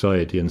English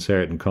society in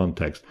certain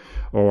contexts,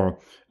 or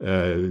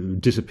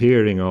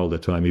disappearing all the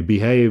time. He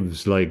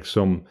behaves like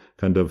some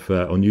kind of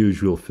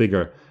unusual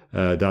figure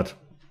that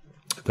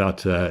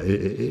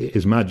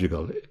is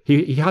magical.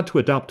 He had to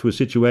adapt to a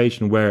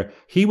situation where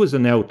he was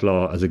an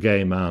outlaw as a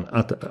gay man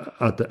at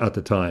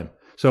the time.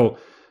 So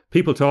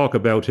people talk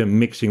about him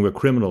mixing with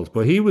criminals,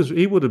 but he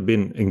would have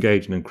been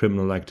engaging in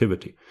criminal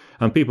activity.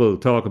 And people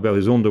talk about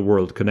his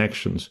underworld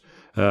connections.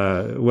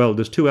 Well,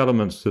 there's two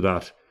elements to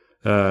that.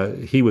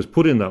 He was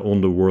put in that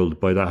underworld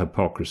by that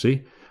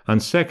hypocrisy.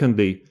 And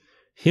secondly,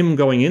 him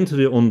going into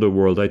the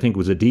underworld, I think,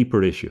 was a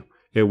deeper issue.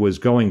 It was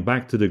going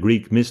back to the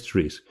Greek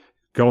mysteries.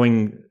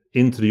 Going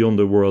into the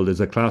underworld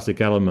is a classic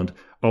element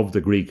of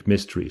the Greek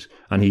mysteries.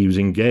 And he was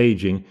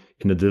engaging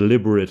in a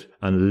deliberate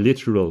and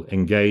literal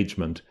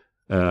engagement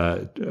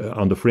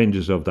on the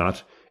fringes of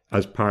that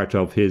as part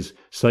of his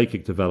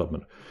psychic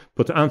development.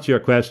 But to answer your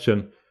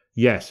question,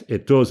 yes,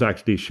 it does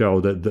actually show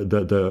that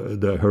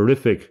the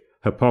horrific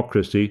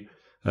hypocrisy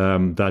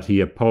that he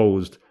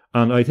opposed.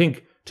 And I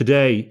think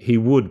today he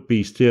would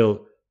be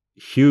still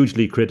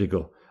hugely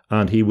critical,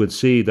 and he would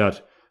see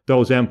that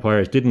those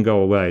empires didn't go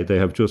away. They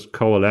have just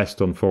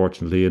coalesced,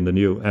 unfortunately, in the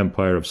new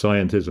empire of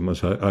scientism,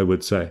 as I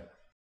would say.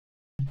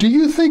 Do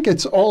you think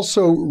it's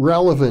also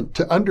relevant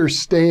to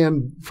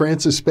understand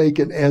Francis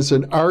Bacon as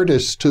an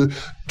artist, to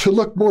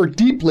look more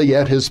deeply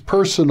at his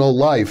personal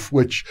life,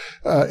 which,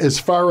 as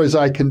far as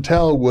I can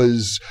tell,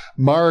 was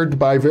marred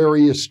by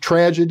various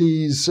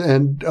tragedies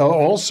and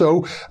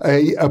also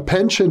a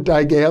penchant,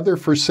 I gather,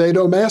 for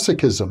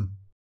sadomasochism?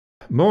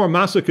 More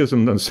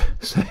masochism than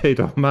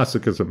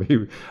sadomasochism.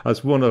 He,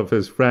 as one of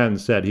his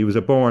friends said, he was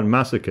a born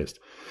masochist.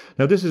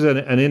 Now, this is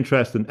an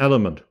interesting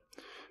element,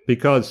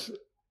 because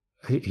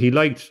he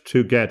liked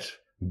to get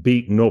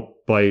beaten up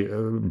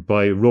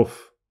by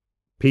rough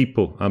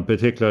people, and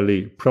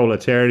particularly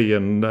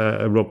proletarian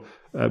rough.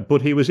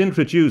 But he was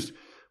introduced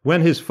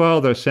when his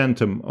father sent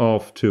him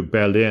off to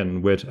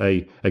Berlin with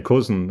a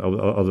cousin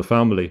of the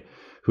family,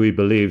 who he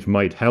believed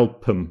might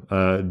help him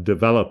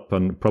develop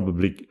and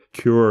probably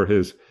cure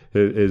his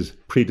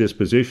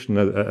predisposition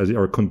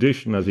or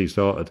condition as he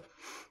saw it.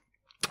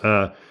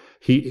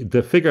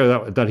 The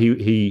figure that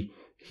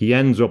he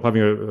ends up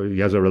having he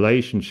has a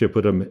relationship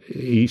with him.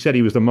 He said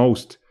he was the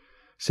most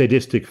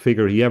sadistic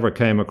figure he ever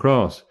came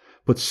across.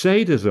 But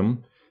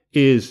sadism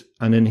is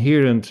an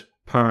inherent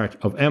part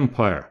of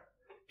empire.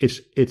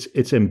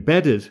 It's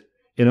embedded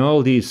in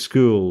all these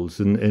schools,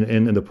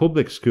 in the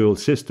public school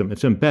system.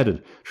 It's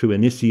embedded through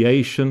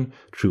initiation,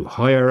 through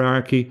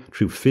hierarchy,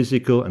 through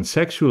physical and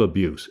sexual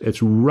abuse.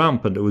 It's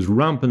rampant. It was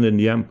rampant in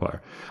the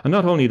empire. And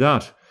not only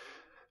that,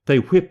 they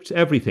whipped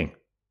everything.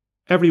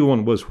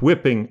 Everyone was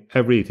whipping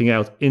everything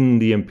out in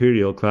the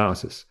imperial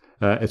classes.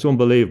 It's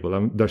unbelievable.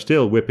 And they're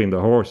still whipping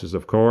the horses,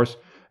 of course,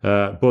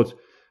 but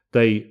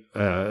they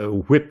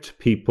whipped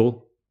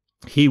people.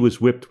 He was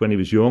whipped when he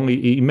was young.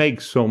 He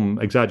makes some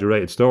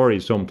exaggerated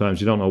stories sometimes.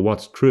 You don't know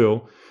what's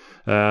true.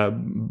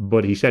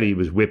 But he said he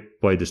was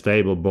whipped by the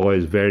stable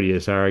boys,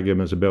 various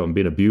arguments about him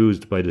being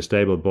abused by the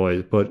stable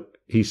boys. But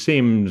he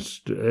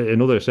seems,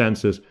 in other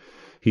senses,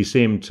 he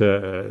seemed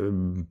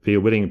to be a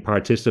willing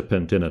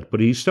participant in it. But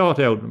he sought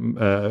out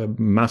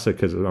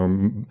masochism or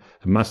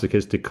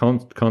masochistic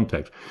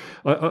context.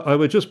 I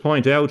would just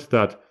point out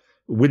that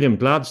William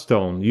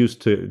Gladstone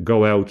used to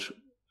go out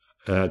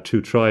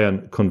to try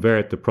and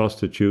convert the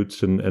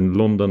prostitutes in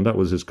London. That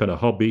was his kind of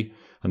hobby,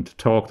 and to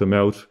talk them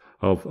out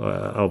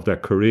of their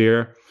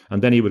career.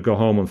 And then he would go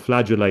home and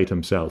flagellate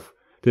himself.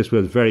 This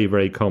was very,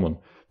 very common.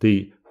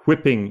 The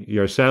whipping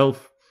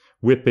yourself,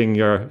 whipping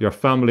your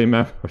family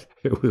members.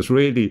 It was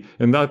really,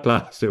 in that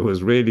class, it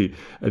was really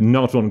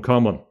not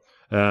uncommon.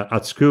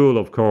 At school,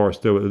 of course,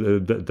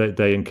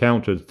 they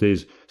encountered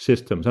these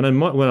systems.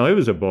 And when I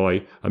was a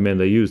boy, I mean,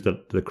 they used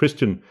the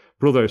Christian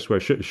brothers were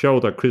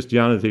showed their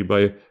Christianity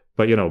by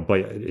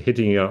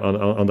hitting you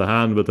on the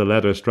hand with the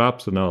leather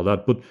straps and all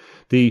that. But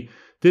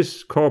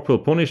this corporal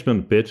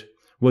punishment bit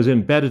was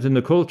embedded in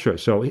the culture.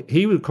 So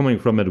he was coming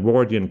from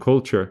Edwardian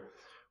culture.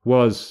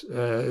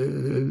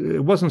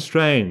 It wasn't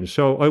strange.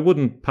 So I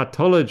wouldn't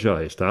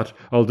pathologize that,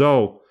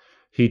 although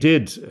he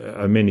did,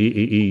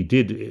 he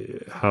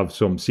did have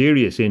some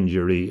serious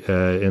injury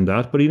in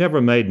that, but he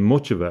never made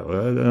much of it.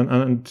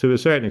 And to a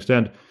certain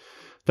extent,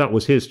 that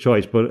was his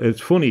choice. But it's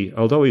funny,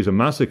 although he's a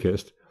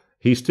masochist,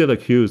 he's still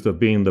accused of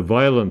being the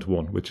violent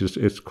one, which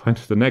is kind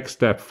of the next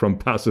step from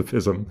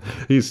pacifism.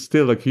 He's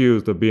still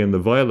accused of being the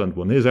violent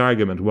one. His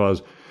argument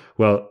was,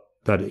 well,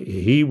 that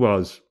he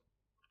was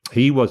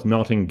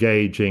not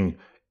engaging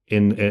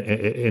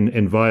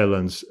in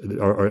violence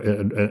or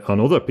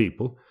on other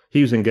people.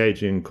 He was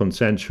engaging in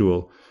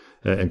consensual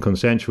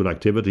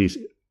activities.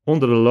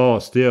 Under the law,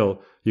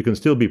 still, you can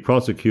still be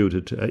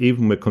prosecuted,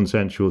 even with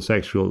consensual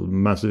sexual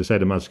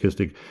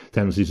sadomasochistic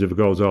tendencies, if it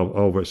goes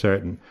over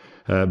certain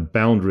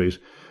boundaries.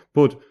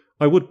 But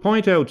I would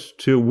point out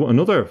to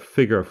another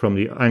figure from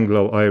the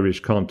Anglo-Irish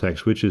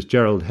context, which is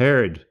Gerald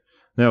Heard.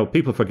 Now,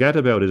 people forget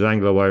about his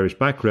Anglo-Irish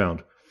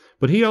background,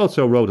 but he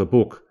also wrote a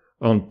book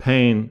on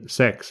pain,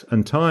 sex,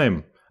 and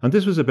time. And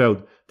this was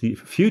about the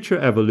future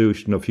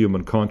evolution of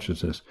human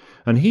consciousness.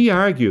 And he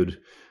argued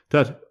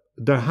that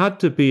there had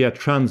to be a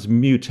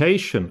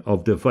transmutation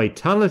of the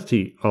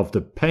vitality of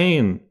the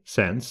pain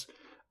sense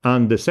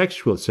and the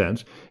sexual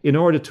sense in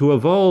order to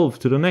evolve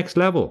to the next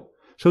level.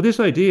 So this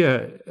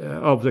idea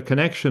of the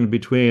connection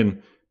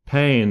between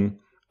pain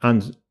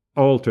and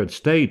altered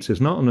states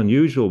is not an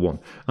unusual one.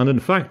 And in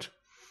fact,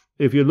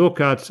 if you look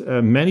at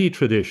many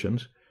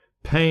traditions,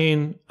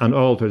 pain and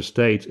altered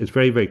states is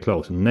very, very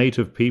close. In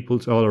native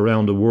peoples all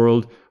around the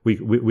world,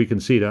 we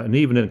can see that. And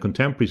even in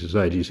contemporary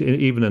societies,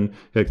 even in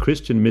a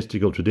Christian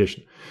mystical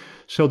tradition.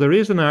 So there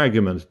is an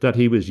argument that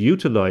he was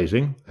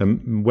utilizing,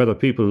 whether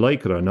people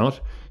like it or not,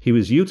 he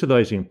was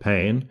utilizing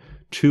pain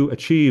to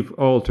achieve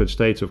altered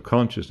states of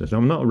consciousness. Now,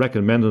 I'm not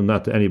recommending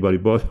that to anybody,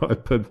 but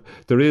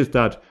there is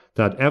that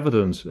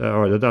evidence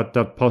or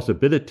that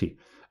possibility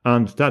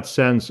and that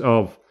sense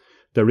of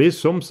there is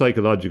some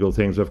psychological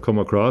things I've come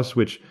across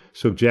which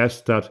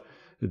suggest that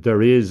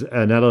there is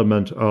an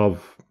element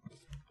of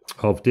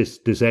of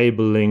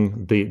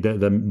disabling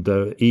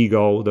the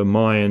ego, the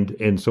mind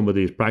in some of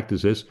these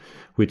practices,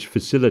 which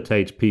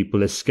facilitates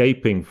people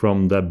escaping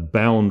from the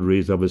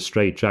boundaries of a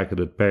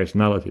straitjacketed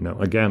personality. Now,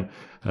 again,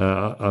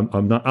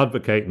 I'm not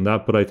advocating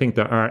that, but I think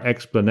there are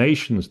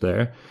explanations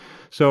there.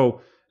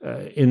 So,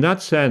 in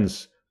that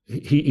sense,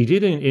 he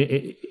did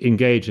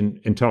engage in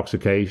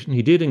intoxication.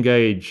 He did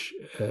engage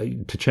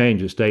to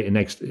change his state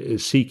in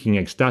seeking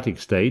ecstatic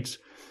states.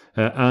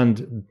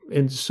 And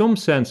in some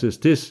senses,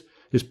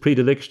 his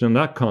predilection in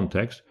that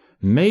context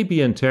may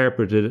be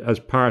interpreted as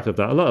part of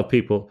that. A lot of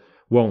people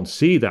won't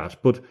see that,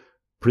 but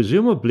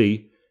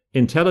presumably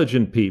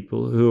intelligent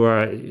people who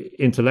are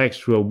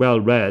intellectual,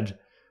 well-read,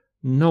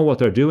 know what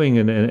they're doing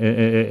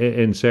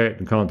in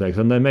certain contexts,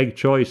 and they make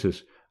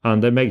choices,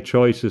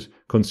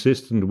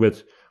 consistent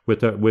with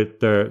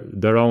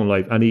their own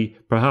life. And he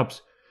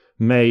perhaps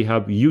may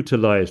have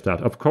utilized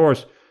that. Of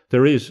course,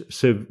 there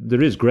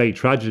is great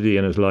tragedy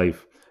in his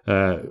life.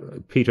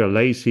 Peter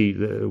Lacey,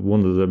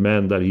 one of the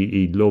men that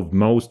he loved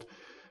most,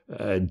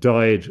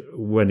 died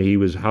when he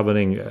was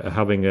having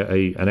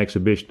an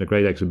exhibition, a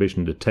great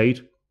exhibition at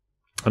Tate.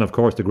 And of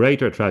course, the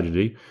greater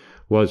tragedy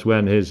was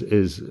when his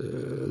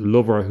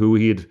lover,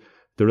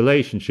 the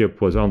relationship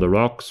was on the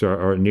rocks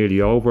or nearly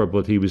over,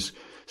 but he was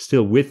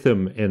still with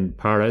him in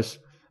Paris,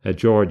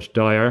 George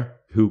Dyer,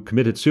 who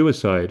committed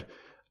suicide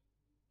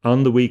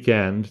on the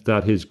weekend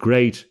that his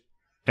great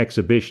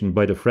exhibition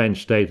by the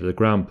French state at the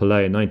Grand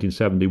Palais in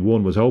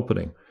 1971 was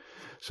opening.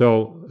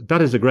 So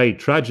that is a great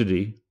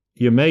tragedy.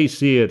 You may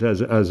see it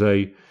as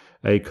a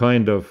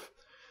kind of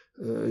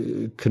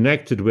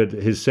connected with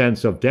his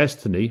sense of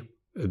destiny.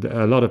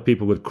 A lot of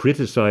people would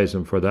criticize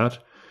him for that.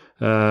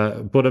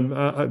 But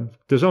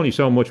there's only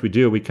so much we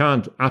do. We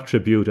can't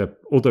attribute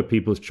other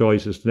people's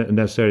choices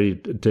necessarily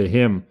to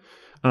him.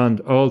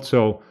 And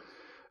also,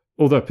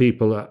 other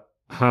people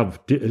have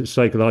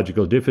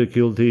psychological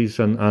difficulties,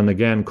 and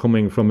again,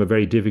 coming from a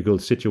very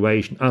difficult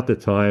situation at the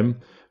time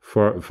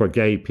for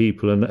gay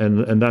people. And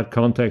in that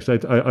context,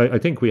 I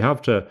think we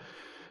have to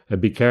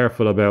be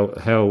careful about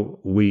how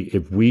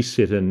if we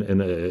sit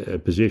in a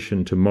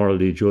position to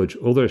morally judge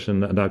others in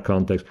that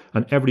context.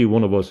 And every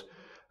one of us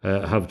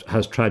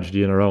has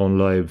tragedy in our own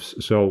lives.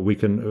 So we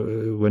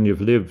can, when you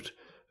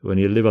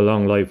live a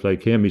long life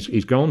like him,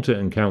 he's going to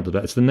encounter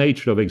that. It's the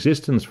nature of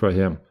existence for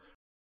him.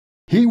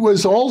 He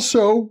was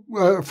also,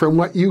 from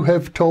what you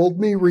have told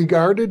me,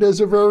 regarded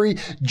as a very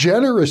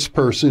generous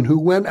person who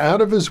went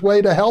out of his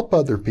way to help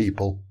other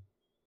people.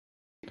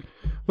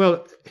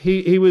 Well,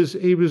 he was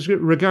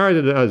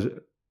regarded as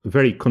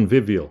very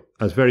convivial,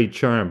 as very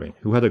charming,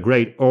 who had a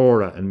great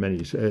aura in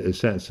many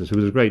senses, who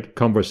was a great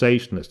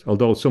conversationalist,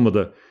 although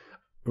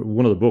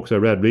one of the books I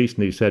read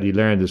recently said he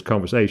learned his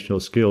conversational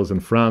skills in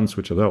France,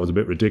 which I thought was a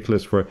bit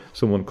ridiculous for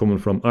someone coming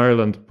from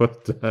Ireland.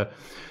 But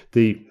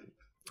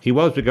he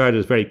was regarded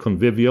as very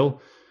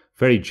convivial,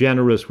 very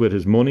generous with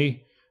his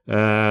money.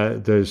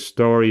 There's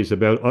stories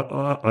about...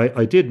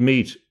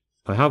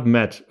 I have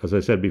met, as I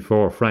said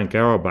before, Frank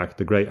Auerbach,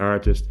 the great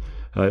artist.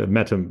 I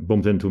met him,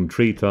 bumped into him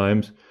 3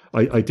 times.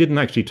 I didn't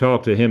actually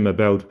talk to him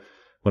about...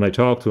 When I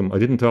talked to him, I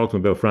didn't talk to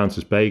him about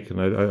Francis Bacon.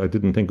 I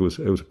didn't think it was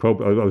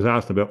appropriate. I was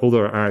asking about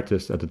other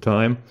artists at the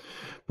time.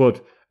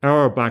 But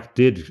Auerbach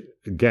did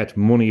get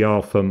money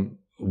off him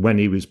when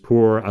he was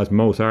poor, as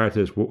most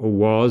artists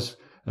was.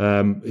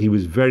 He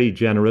was very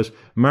generous.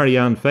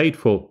 Marianne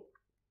Faithfull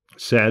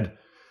said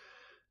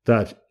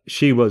that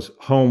she was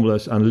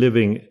homeless and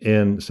living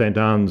in St.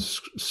 Anne's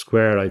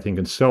Square, I think,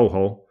 in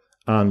Soho,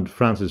 and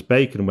Francis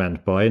Bacon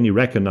went by and he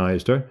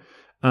recognized her.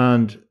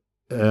 And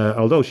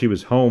although she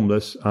was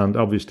homeless and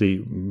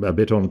obviously a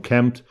bit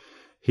unkempt,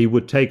 he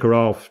would take her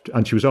off,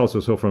 and she was also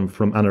suffering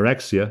from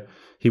anorexia.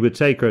 He would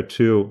take her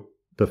to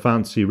the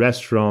fancy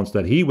restaurants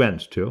that he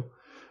went to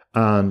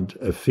and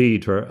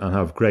feed her and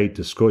have great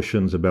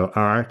discussions about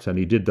art. And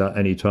he did that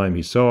anytime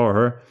he saw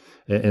her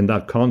in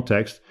that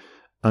context.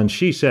 And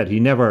she said he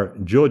never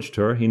judged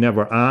her. He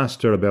never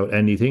asked her about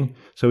anything.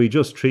 So he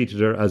just treated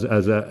her as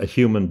a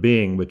human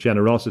being with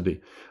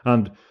generosity.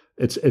 And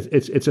it's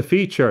a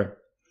feature.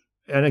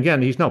 And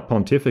again, he's not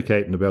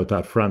pontificating about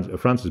that.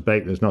 Francis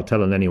Bacon is not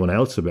telling anyone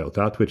else about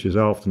that, which is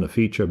often a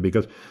feature,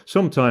 because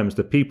sometimes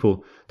the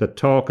people that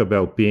talk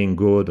about being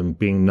good and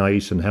being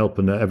nice and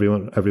helping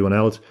everyone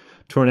else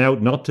turn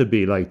out not to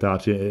be like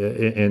that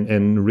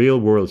in real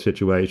world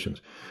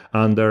situations.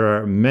 And there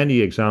are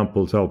many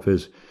examples of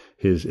his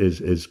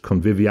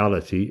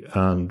conviviality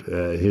and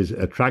his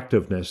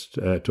attractiveness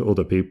to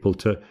other people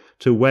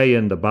to weigh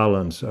in the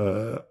balance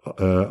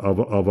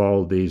of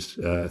all these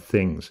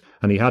things.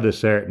 And he had a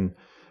certain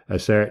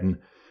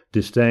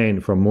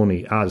disdain for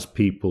money, as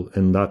people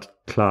in that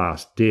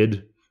class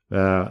did,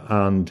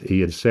 and he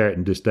had a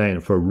certain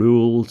disdain for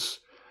rules,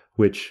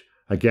 which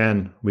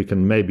again we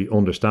can maybe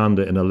understand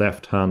it in a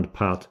left-hand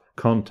path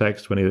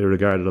context when he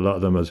regarded a lot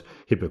of them as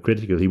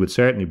hypocritical. He would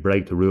certainly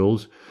break the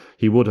rules.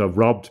 He would have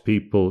robbed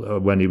people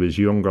when he was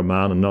a younger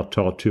man and not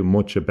thought too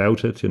much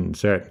about it in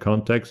certain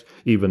contexts.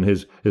 Even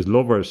his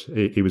lovers,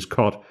 he was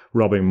caught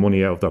robbing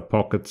money out of their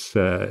pockets.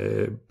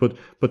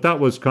 But that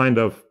was kind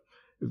of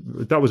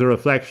that was a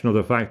reflection of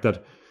the fact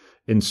that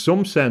in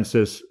some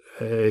senses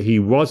he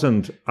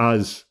wasn't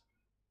as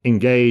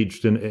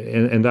engaged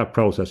in that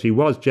process. He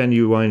was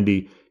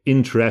genuinely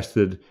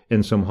interested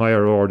in some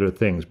higher order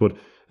things. But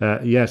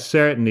yes,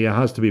 certainly it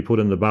has to be put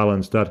in the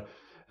balance that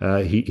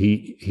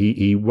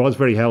he was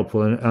very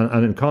helpful,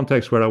 and in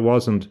contexts where it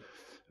wasn't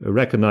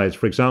recognized.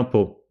 For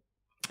example,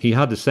 he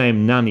had the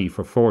same nanny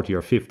for 40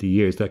 or 50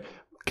 years that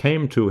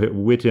came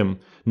with him,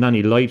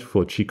 Nanny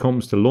Lightfoot. She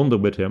comes to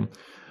London with him,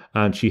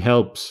 and she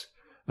helps.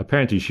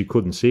 Apparently she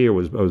couldn't see or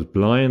was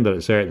blind at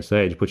a certain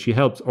stage, but she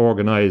helped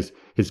organize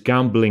his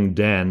gambling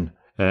den,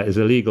 his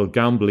illegal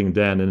gambling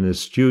den in his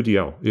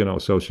studio,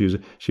 so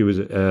she was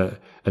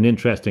an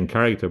interesting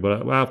character.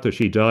 But after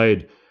she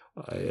died,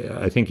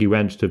 I think he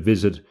went to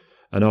visit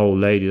an old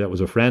lady that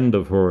was a friend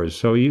of hers.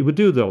 So he would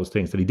do those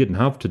things that he didn't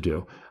have to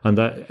do. And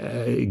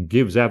that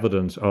gives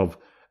evidence of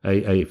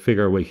a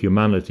figure with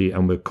humanity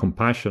and with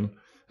compassion.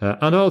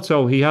 And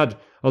also he had,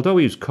 although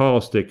he was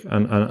caustic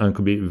and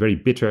could be very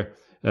bitter,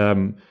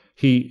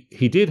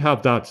 he did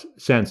have that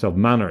sense of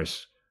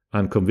manners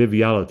and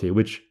conviviality,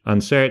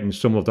 and certainly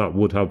some of that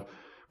would have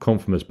come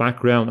from his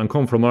background and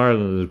come from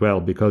Ireland as well,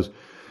 because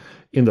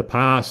in the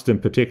past in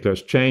particular,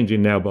 it's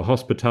changing now, but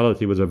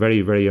hospitality was a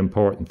very, very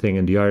important thing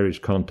in the Irish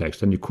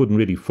context, and you couldn't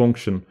really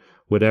function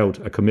without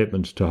a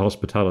commitment to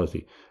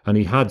hospitality. And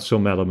he had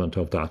some element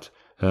of that.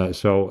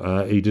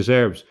 So he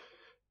deserves,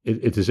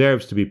 it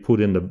deserves to be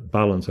put in the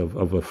balance of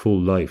a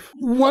full life.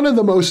 One of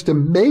the most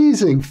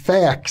amazing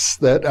facts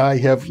that I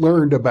have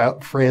learned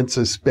about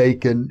Francis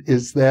Bacon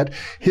is that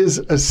his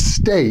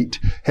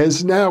estate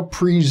has now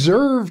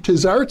preserved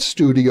his art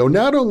studio.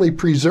 Not only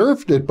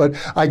preserved it, but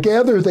I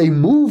gather they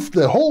moved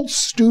the whole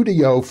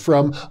studio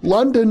from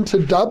London to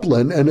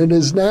Dublin, and it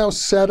is now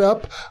set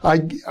up,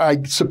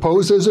 I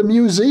suppose, as a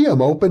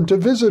museum open to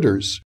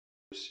visitors.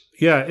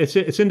 Yeah, it's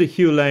in the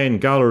Hugh Lane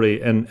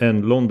Gallery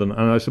in London,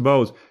 and I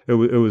suppose it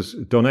was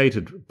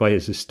donated by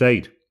his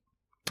estate.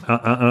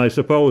 And I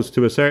suppose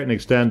to a certain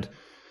extent,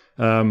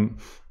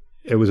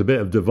 it was a bit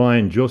of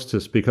divine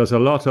justice, because a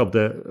lot of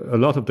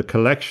the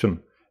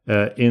collection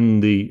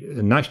in the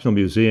National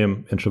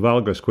Museum in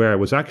Trafalgar Square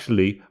was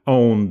actually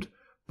owned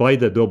by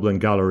the Dublin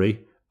Gallery,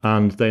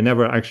 and they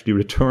never actually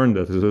returned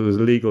it. There was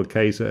a legal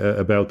case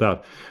about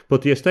that.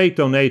 But the estate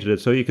donated it,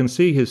 so you can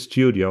see his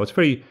studio.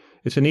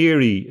 It's an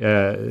eerie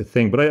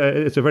thing, but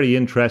it's a very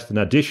interesting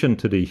addition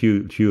to the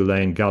Hugh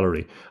Lane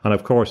Gallery. And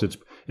of course,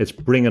 it's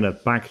bringing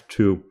it back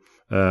to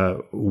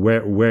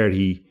where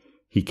he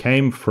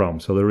came from.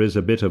 So there is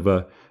a bit of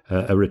a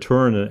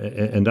return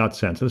in that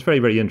sense. And it's very,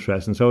 very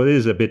interesting. So it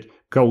is a bit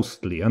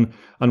ghostly. And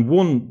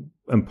one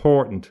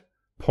important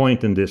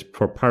point in this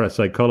for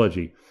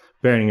parapsychology,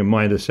 bearing in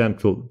mind the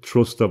central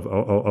thrust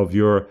of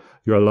your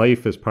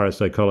life is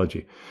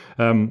parapsychology.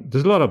 Seems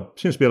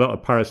to be a lot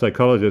of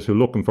parapsychologists who are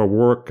looking for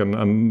work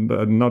and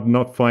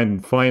not finding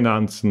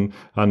finance and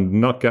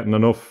not getting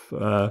enough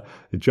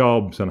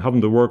jobs and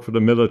having to work for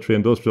the military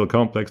industrial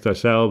complex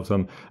themselves.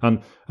 And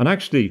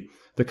actually,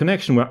 the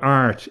connection with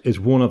art is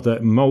one of the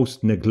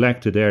most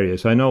neglected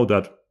areas. I know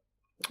that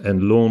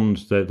in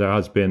Lund there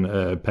has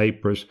been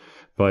papers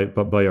by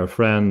our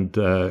friend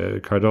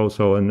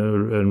Cardoso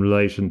in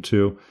relation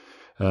to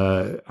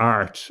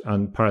art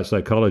and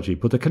parapsychology,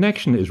 but the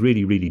connection is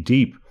really, really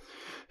deep.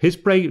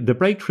 The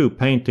breakthrough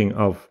painting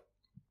of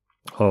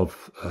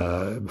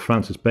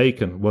Francis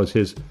Bacon was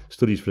his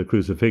studies for the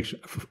crucifixion,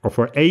 or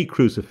for a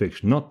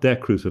crucifixion, not the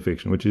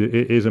crucifixion, which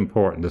is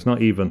important. There's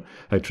not even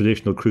a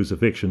traditional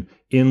crucifixion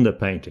in the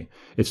painting.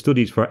 It's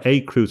studies for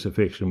a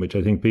crucifixion, which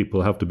I think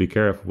people have to be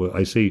careful with.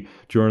 I see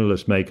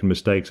journalists making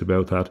mistakes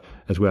about that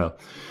as well.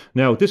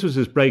 Now, this was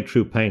his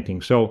breakthrough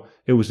painting, so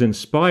it was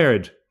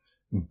inspired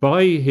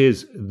by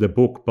the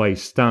book by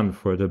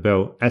Stanford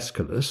about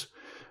Aeschylus.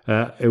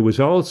 It was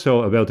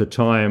also about the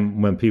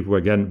time when people were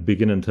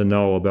beginning to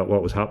know about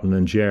what was happening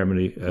in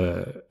Germany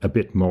a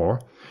bit more.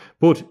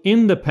 But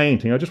in the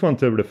painting, I just want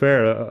to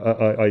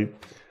refer.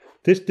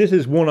 This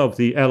is one of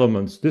the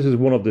elements. This is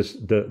one of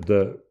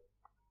the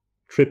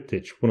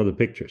triptych, one of the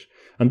pictures,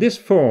 and this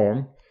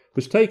form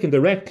was taken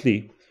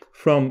directly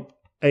from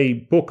a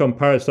book on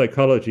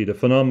parapsychology, The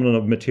Phenomenon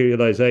of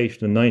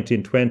Materialization, in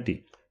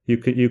 1920.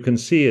 You can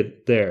see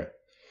it there.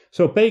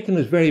 So Bacon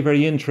is very,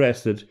 very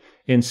interested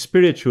in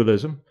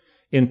spiritualism,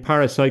 in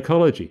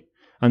parapsychology.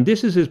 And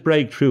this is his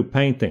breakthrough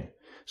painting.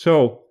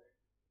 So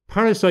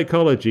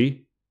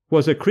parapsychology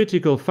was a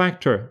critical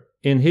factor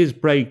in his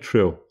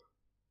breakthrough,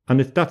 and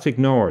that's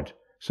ignored.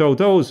 So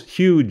those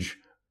huge,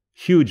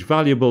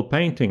 valuable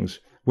paintings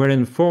were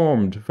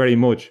informed very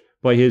much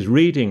by his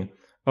reading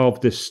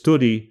of the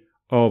study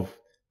of,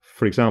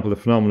 for example, the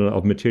phenomenon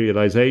of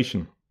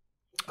materialization.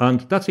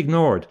 And that's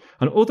ignored.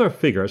 And other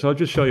figures, I'll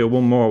just show you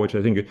one more, which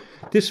I think,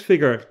 this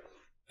figure,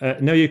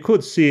 now you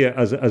could see it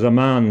as a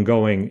man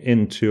going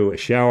into a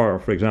shower,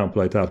 for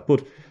example, like that.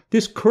 But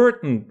this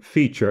curtain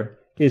feature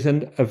is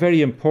a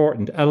very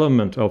important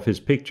element of his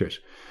pictures.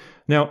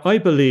 Now, I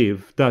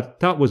believe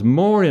that was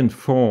more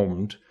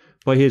informed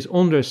by his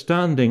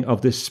understanding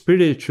of the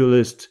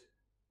spiritualist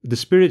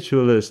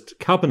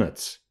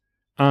cabinets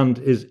and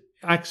his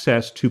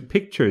access to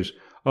pictures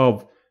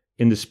of,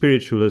 in the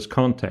spiritualist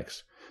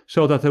context,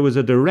 so that there was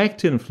a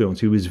direct influence.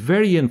 He was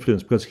very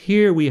influenced, because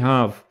here we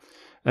have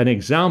an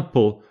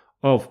example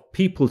of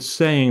people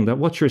saying that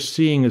what you're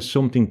seeing is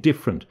something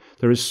different.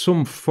 There is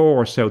some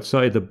force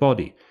outside the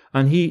body.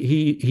 And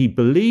he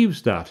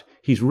believes that.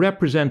 He's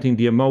representing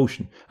the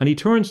emotion. And he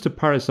turns to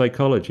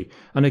parapsychology,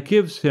 and it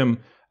gives him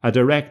a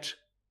direct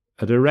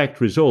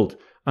result.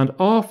 And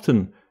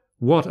often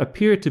what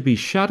appear to be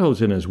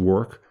shadows in his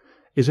work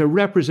is a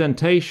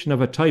representation of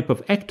a type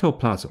of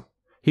ectoplasm.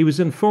 He was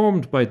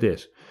informed by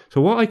this.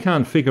 So what I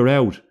can't figure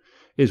out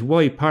is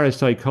why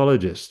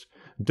parapsychologists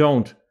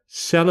don't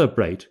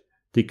celebrate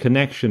the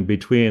connection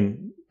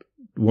between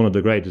one of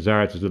the greatest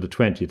artists of the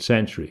 20th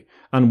century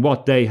and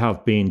what they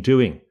have been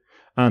doing,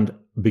 and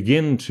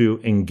begin to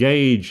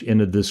engage in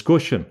a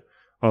discussion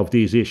of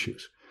these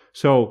issues.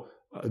 So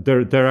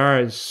there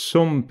are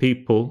some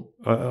people,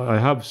 I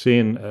have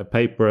seen a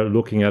paper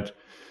looking at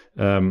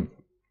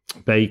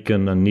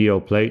Bacon and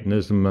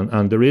Neoplatonism,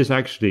 and there is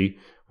actually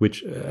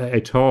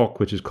a talk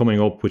which is coming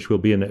up, which will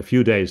be in a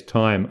few days'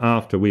 time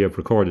after we have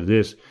recorded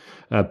this,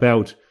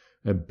 about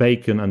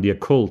Bacon and the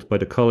occult by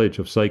the College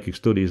of Psychic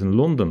Studies in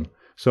London.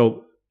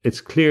 So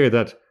it's clear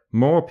that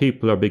more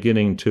people are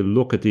beginning to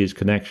look at these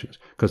connections,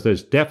 because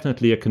there's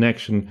definitely a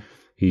connection.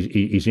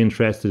 He's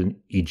interested in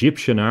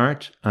Egyptian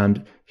art,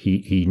 and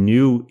he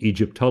knew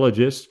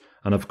Egyptologists.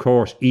 And of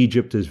course,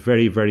 Egypt is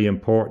very, very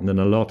important in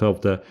a lot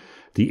of the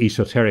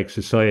esoteric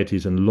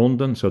societies in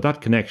London. So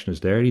that connection is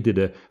there. He did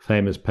a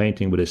famous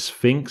painting with a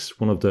Sphinx,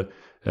 one of the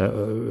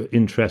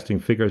interesting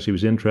figures he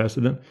was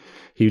interested in.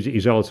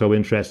 He's also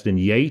interested in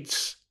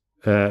Yeats,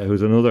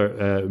 who's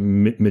another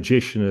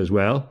magician as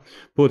well.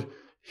 But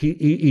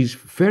he's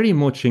very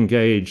much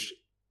engaged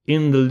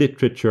in the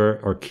literature,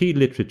 or key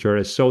literature,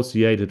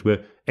 associated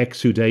with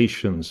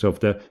exudations of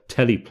the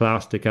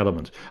teleplastic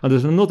element. And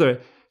there's another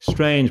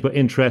strange but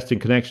interesting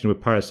connection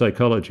with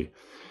parapsychology.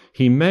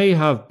 He may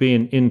have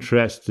been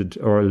interested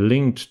or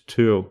linked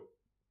to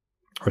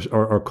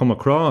or come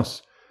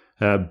across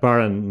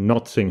Baron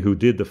Notzing, who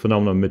did the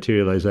phenomenon of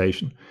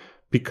materialization,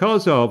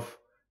 because of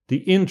the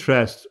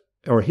interest,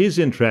 or his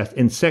interest,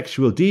 in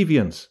sexual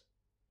deviance.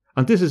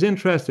 And this is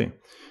interesting,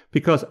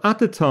 because at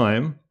the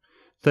time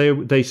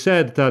they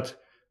said that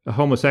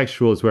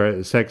homosexuals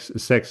were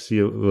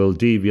sexual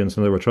deviants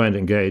and they were trying to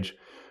engage.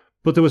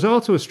 But there was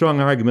also a strong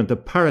argument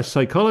that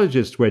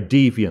parapsychologists were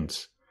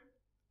deviants.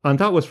 And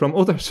that was from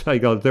other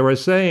psychologists. They were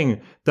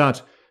saying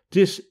that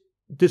this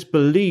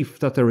belief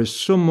that there is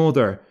some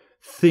other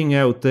thing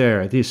out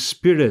there, these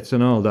spirits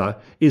and all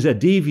that, is a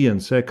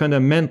deviance, a kind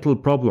of mental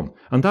problem.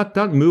 And that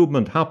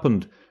movement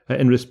happened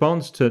in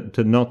response to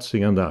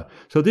Notzing and that.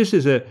 So this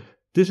is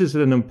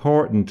an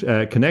important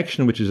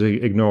connection which is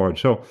ignored.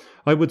 So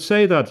I would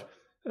say that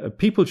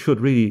people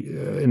should really,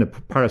 in a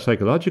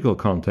parapsychological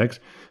context,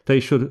 they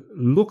should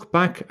look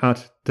back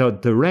at the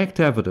direct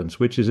evidence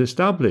which is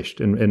established,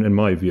 in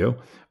my view,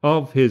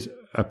 of his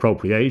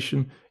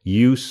appropriation,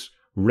 use,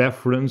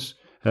 reference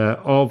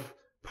of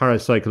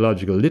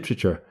parapsychological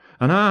literature,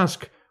 and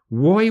ask,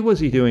 why was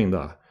he doing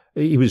that?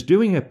 He was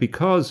doing it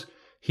because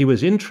he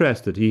was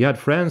interested. He had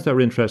friends that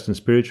were interested in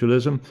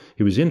spiritualism.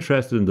 He was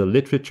interested in the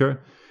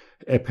literature.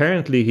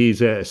 Apparently,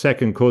 he's a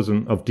second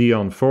cousin of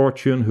Dion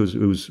Fortune,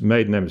 whose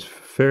maiden name is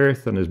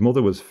Firth, and his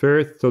mother was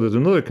Firth. So there's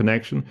another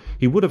connection.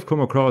 He would have come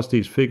across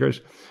these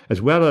figures,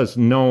 as well as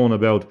known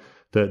about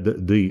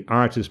the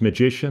artist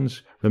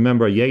magicians.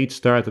 Remember, Yeats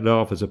started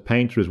off as a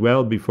painter as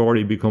well before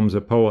he becomes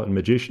a poet and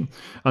magician.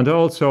 And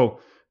also,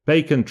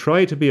 Bacon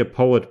tried to be a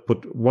poet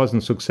but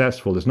wasn't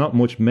successful. There's not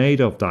much made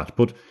of that.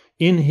 But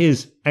in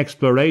his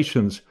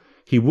explorations,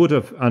 he would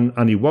have,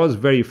 and he was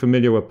very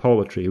familiar with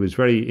poetry. He was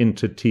very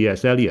into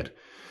T.S. Eliot.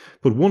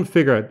 But one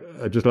figure,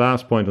 just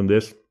last point on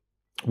this,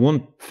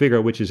 one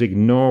figure which is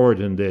ignored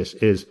in this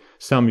is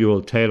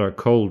Samuel Taylor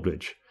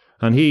Coleridge.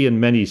 And he, in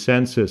many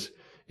senses,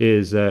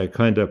 is a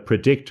kind of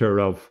predictor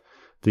of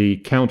the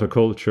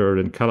counterculture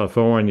in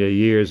California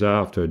years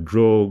after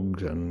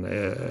drugs and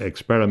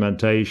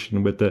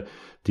experimentation with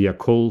the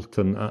occult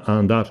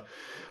and that.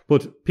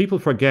 But people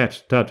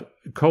forget that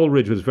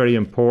Coleridge was very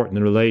important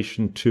in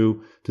relation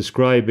to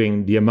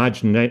describing the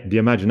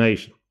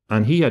imagination.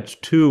 And he had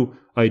two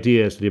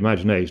ideas to the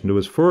imagination. There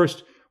was,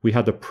 first, we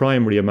had the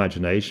primary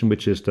imagination,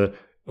 which is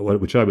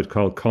which I would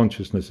call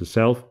consciousness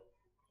itself.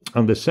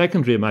 And the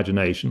secondary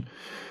imagination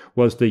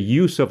was the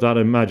use of that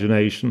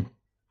imagination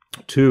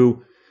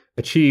to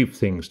achieve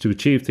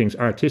things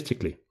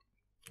artistically.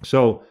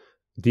 So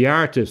the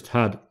artist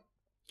had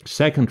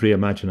secondary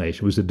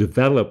imagination, was a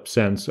developed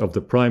sense of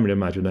the primary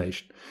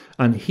imagination.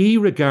 And he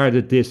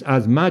regarded this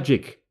as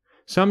magic.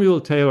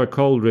 Samuel Taylor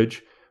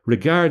Coleridge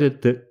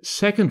regarded the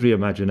secondary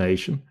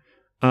imagination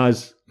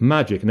as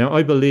magic. Now,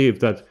 I believe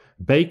that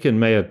Bacon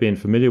may have been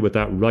familiar with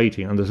that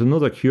writing, and there's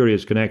another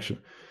curious connection.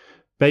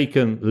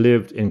 Bacon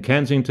lived in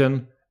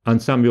Kensington, and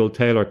Samuel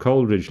Taylor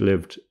Coleridge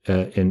lived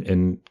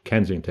in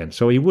Kensington.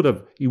 So he would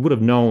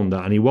have known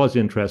that, and he was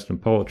interested in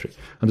poetry.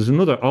 And there's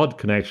another odd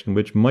connection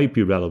which might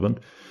be relevant,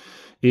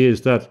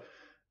 is that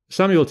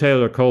Samuel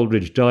Taylor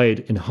Coleridge died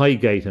in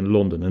Highgate in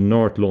London, in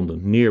North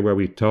London, near where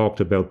we talked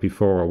about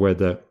before, where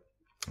the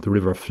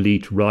River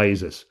Fleet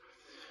rises.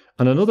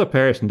 And another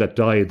person that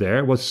died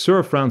there was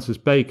Sir Francis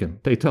Bacon.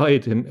 They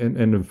died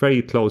in a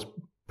very close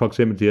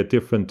proximity at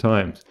different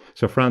times.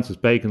 Sir Francis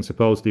Bacon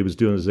supposedly was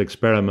doing his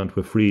experiment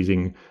with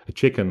freezing a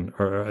chicken,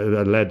 or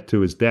that led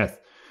to his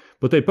death.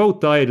 But they both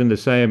died in the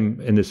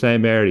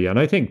same area, and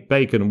I think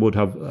Bacon would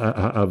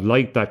have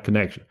liked that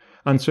connection.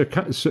 And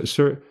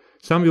Sir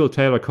Samuel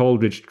Taylor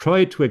Coleridge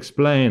tried to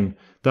explain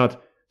that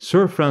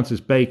Sir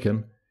Francis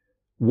Bacon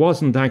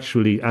wasn't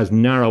actually as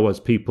narrow as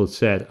people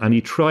said, and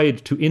he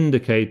tried to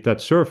indicate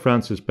that Sir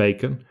Francis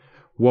Bacon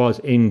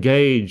was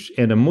engaged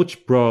in a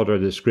much broader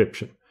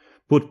description.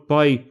 But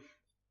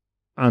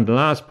and the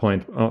last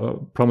point,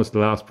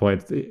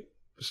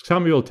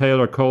 Samuel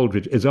Taylor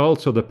Coleridge is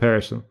also the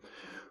person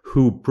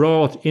who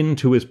brought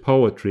into his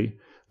poetry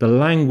the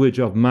language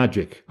of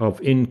magic, of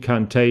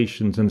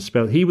incantations and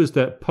spells. He was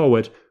the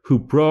poet who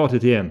brought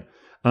it in.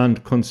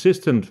 And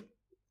consistent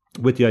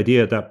with the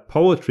idea that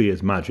poetry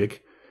is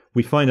magic,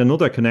 we find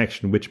another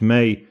connection which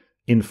may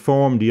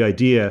inform the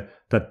idea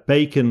that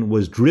Bacon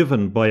was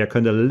driven by a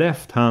kind of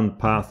left-hand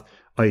path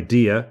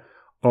idea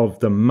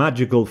of the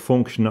magical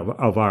function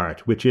of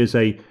art, which is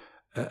an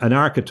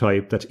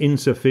archetype that's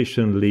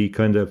insufficiently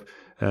kind of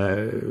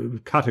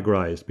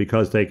categorized,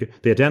 because they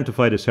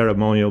identified a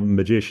ceremonial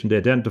magician, they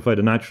identified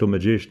a natural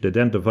magician, they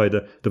identified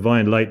a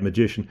divine light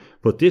magician,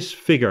 but this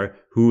figure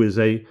who is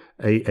a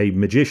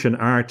magician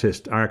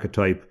artist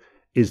archetype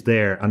is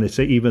there, and it's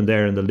even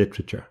there in the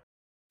literature.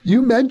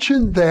 You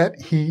mentioned that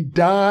he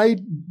died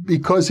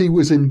because he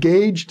was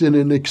engaged in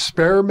an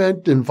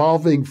experiment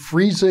involving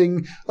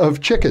freezing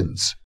of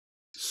chickens.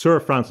 Sir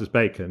Francis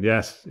Bacon,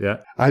 yes, yeah.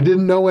 I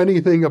didn't know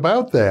anything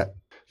about that.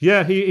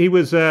 Yeah, he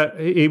was I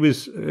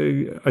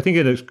think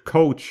in his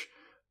coach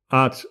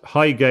at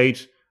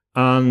Highgate,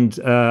 and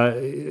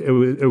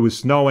it was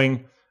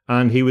snowing,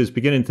 and he was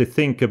beginning to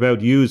think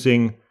about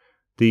using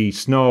the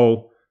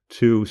snow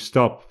to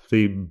stop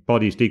the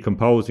bodies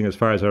decomposing, as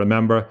far as I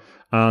remember.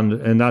 And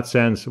in that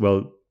sense,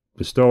 well,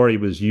 the story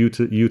was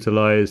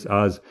utilized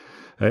as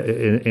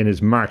in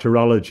his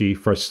martyrology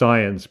for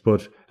science,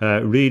 but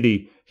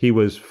really he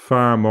was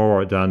far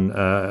more than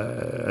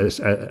a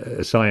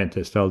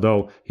scientist,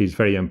 although he's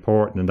very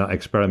important in that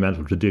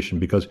experimental tradition,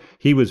 because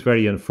he was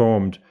very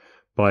informed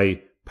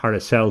by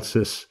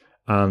Paracelsus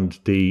and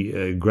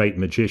the great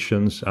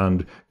magicians,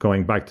 and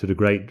going back to the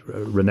great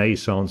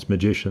Renaissance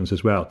magicians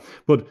as well.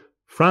 But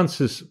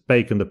Francis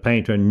Bacon, the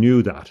painter,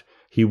 knew that.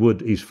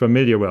 He's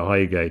familiar with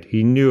Highgate.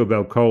 He knew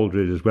about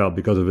Coleridge as well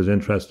because of his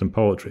interest in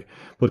poetry.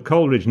 But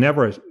Coleridge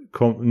never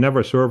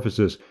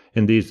surfaces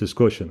in these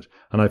discussions,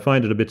 and I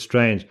find it a bit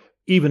strange.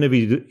 Even if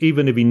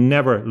he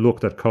never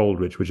looked at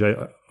Coleridge, which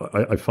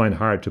I find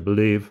hard to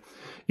believe,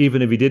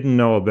 even if he didn't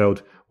know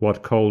about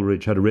what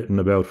Coleridge had written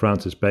about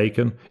Francis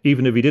Bacon,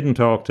 even if he didn't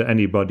talk to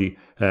anybody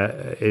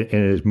in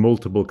his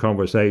multiple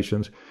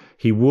conversations,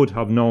 he would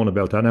have known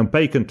about that. And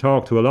Bacon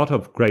talked to a lot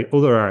of great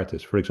other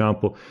artists. For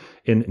example,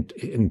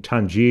 in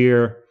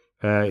Tangier,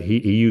 he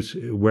used,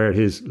 where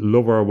his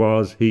lover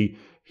was,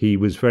 he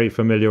was very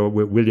familiar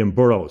with William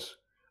Burroughs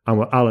and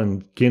with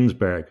Allen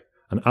Ginsberg.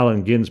 And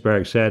Allen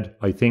Ginsberg said,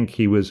 I think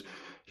he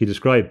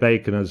described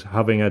Bacon as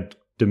having a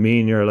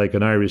demeanor like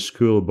an Irish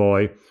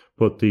schoolboy,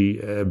 but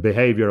the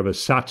behavior of a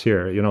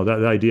satyr,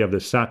 that idea of the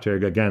satyr,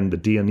 again, the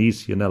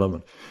Dionysian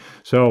element.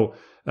 So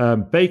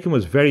Bacon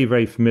was very,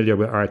 very familiar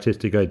with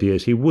artistic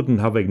ideas. He wouldn't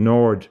have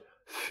ignored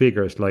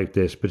figures like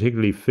this,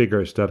 particularly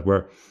figures that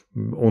were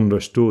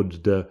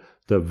understood the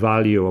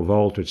value of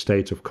altered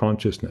states of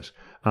consciousness.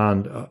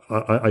 And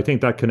I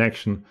think that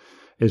connection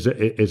is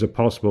a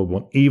possible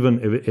one. Even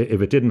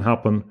if it didn't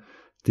happen,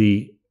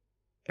 the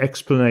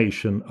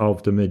explanation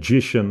of the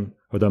magician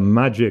or the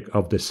magic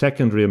of the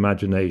secondary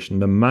imagination,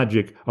 the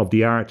magic of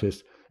the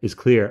artist, is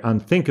clear.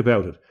 And think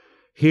about it.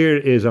 Here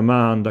is a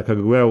man that could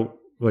go out,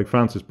 like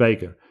Francis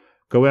Bacon,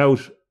 go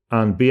out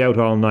and be out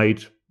all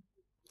night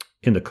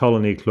in the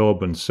Colony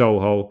Club in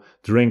Soho,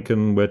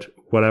 drinking with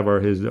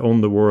whatever, his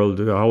underworld,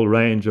 a whole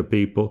range of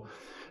people,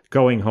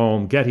 going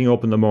home, getting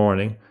up in the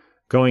morning,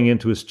 going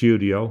into a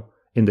studio,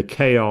 in the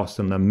chaos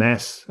and the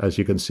mess, as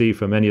you can see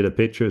from many of the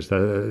pictures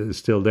that is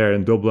still there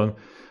in Dublin,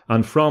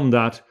 and from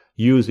that,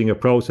 using a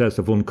process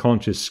of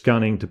unconscious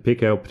scanning to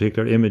pick out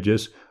particular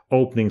images,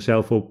 opening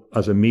himself up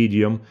as a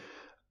medium,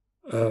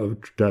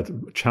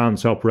 that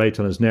chance operates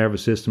on his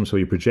nervous system, so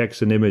he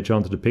projects an image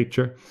onto the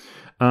picture,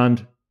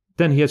 and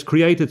then he has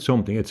created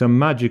something. It's a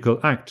magical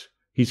act.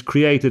 He's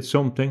created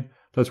something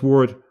that's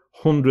worth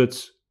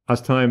hundreds,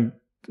 as time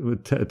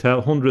would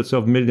tell, hundreds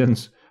of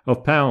millions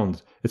of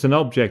pounds. It's an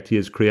object he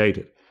has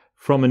created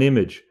from an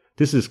image.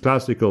 This is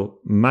classical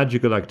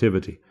magical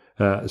activity.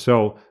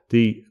 So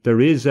there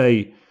is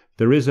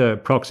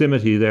a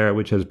proximity there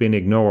which has been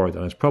ignored,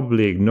 and it's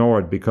probably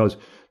ignored because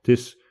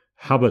this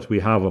habit we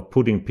have of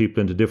putting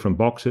people into different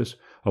boxes,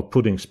 of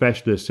putting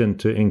specialists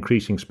into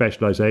increasing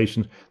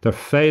specializations, they're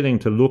failing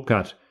to look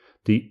at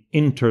the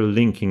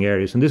interlinking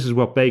areas. And this is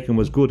what Bacon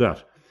was good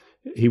at.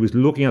 he was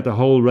looking at the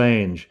whole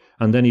range,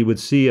 and then he would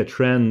see a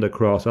trend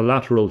across, a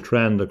lateral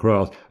trend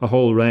across a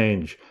whole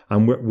range.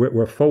 And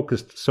we're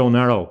focused so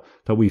narrow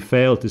that we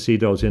fail to see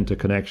those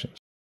interconnections.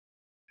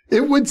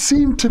 It would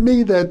seem to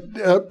me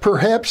that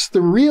perhaps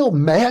the real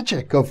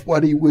magic of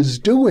what he was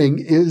doing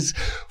is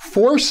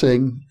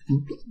forcing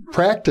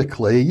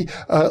practically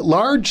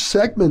large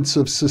segments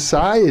of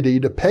society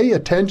to pay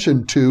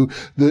attention to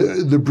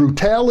the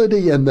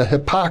brutality and the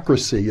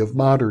hypocrisy of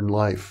modern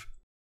life.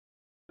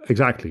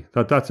 Exactly.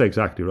 That's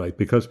exactly right,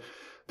 because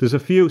there's a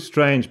few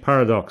strange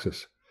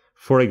paradoxes.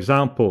 For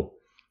example,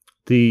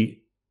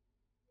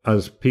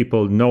 as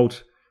people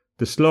note,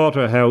 the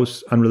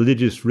slaughterhouse and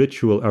religious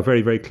ritual are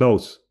very, very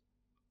close.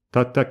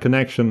 That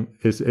connection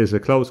is a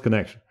close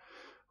connection.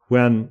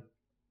 When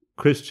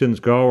Christians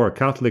go or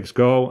Catholics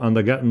go and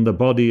they're getting the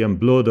body and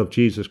blood of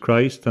Jesus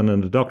Christ, and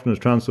in the doctrine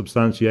of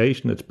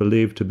transubstantiation, it's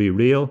believed to be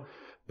real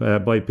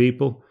by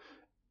people.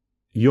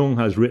 Jung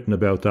has written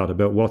about that,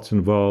 about what's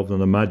involved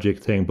and the magic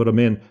thing. But I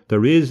mean,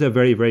 there is a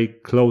very, very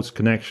close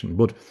connection.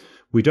 But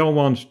we don't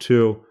want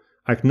to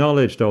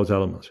acknowledge those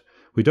elements.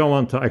 We don't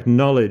want to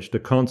acknowledge the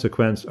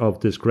consequence of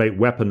this great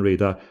weaponry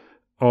that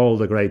all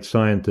the great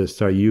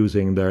scientists are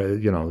using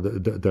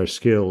their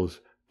skills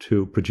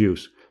to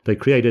produce. They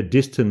create a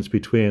distance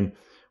between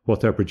what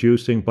they're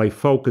producing by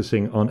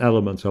focusing on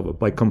elements of it,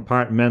 by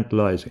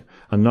compartmentalizing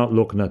and not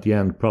looking at the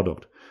end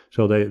product.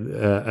 So they,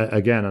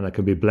 again, and it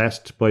can be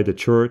blessed by the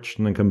church,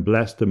 and it can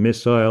bless the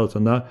missiles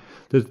and that.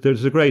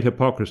 There's a great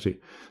hypocrisy.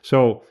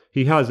 So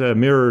he has a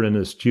mirror in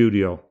his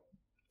studio,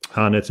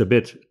 and it's a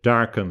bit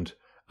darkened,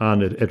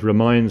 and it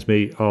reminds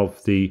me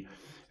of the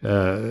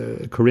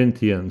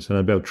Corinthians and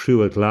about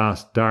through a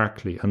glass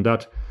darkly, and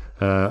that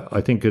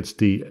I think it's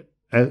the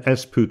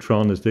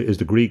esputron is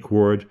the Greek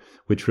word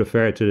which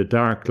referred to the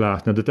dark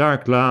glass. Now the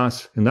dark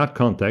glass in that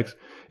context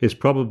is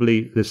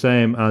probably the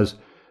same as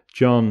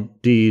John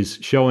Dee's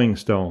showing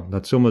stone,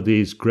 that some of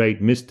these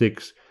great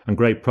mystics and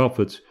great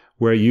prophets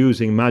were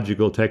using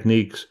magical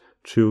techniques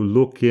to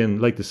look in,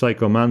 like the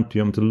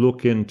psychomantium, to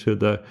look into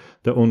the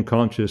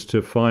unconscious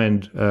to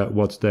find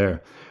what's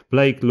there.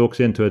 Blake looks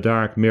into a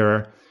dark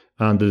mirror,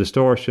 and the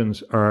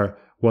distortions are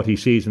what he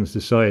sees in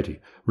society.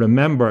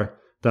 Remember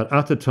that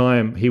at the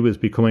time he was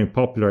becoming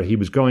popular, he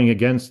was going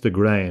against the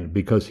grain,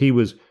 because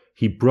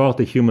he brought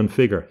the human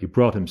figure. He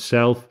brought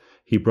himself,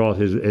 he brought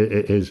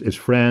his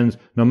friends,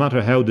 no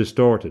matter how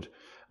distorted.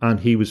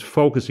 And he was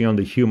focusing on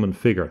the human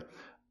figure,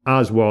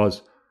 as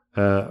was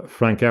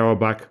Frank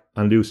Auerbach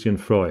and Lucian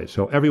Freud.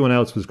 So everyone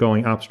else was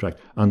going abstract.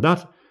 And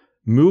that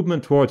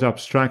movement towards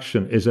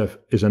abstraction is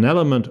an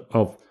element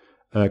of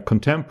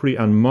contemporary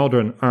and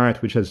modern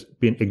art which has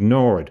been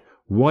ignored.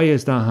 Why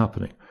is that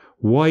happening?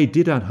 Why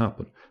did that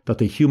happen? That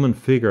the human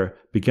figure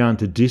began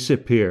to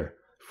disappear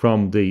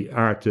from the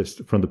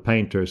artist, from the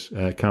painter's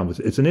canvas.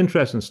 It's an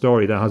interesting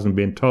story that hasn't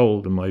been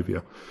told, in my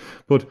view.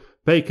 But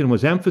Bacon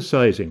was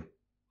emphasizing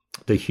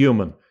the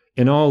human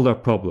in all their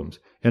problems,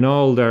 in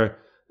all their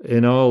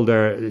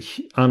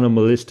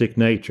animalistic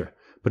nature.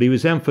 But he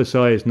was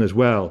emphasizing as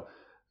well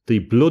the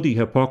bloody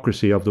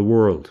hypocrisy of the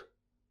world,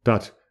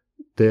 that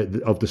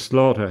of the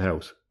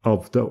slaughterhouse,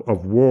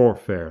 of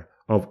warfare,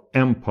 of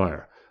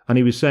empire. And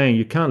he was saying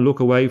you can't look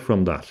away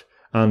from that.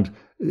 And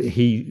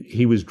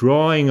he was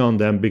drawing on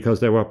them because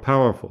they were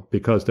powerful,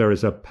 because there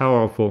is a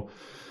powerful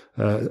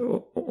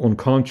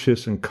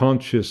unconscious and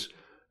conscious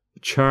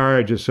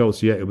charge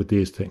associated with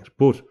these things.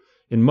 But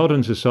in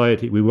modern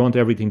society, we want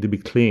everything to be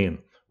clean,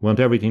 want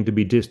everything to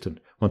be distant,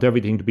 want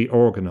everything to be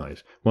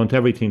organized, want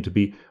everything to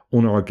be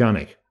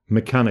unorganic,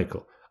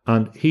 mechanical.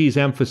 And he's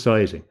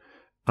emphasizing.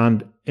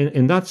 And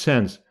in that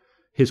sense,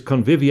 his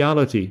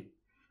conviviality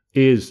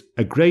is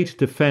a great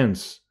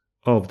defense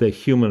of the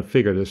human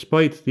figure,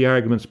 despite the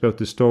arguments about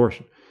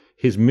distortion.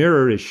 His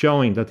mirror is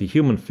showing that the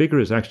human figure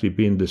is actually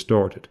being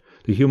distorted.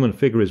 The human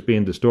figure is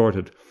being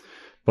distorted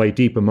by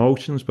deep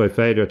emotions, by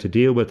failure to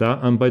deal with that,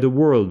 and by the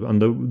world,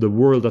 and the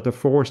world that they're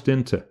forced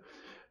into.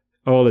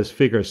 All his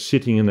figures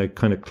sitting in a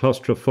kind of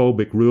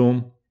claustrophobic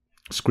room,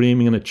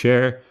 screaming in a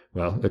chair.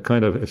 Well,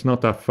 it's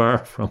not that far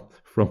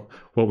from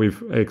what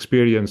we've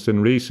experienced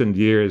in recent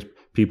years,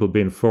 people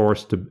being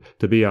forced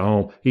to be at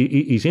home.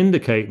 He's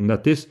indicating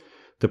that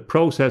the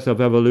process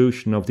of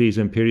evolution of these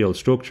imperial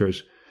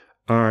structures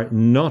are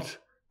not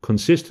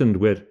consistent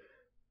with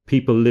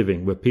people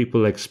living, with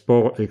people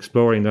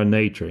exploring their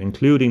nature,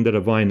 including the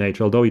divine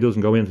nature, although he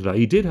doesn't go into that.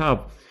 He did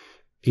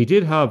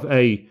have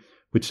a,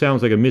 which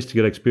sounds like a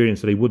mystical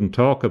experience that he wouldn't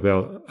talk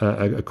about,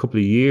 a couple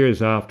of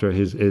years after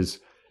his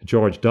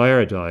George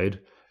Dyer died,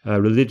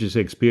 a religious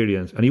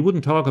experience, and he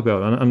wouldn't talk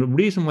about it. And the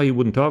reason why he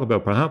wouldn't talk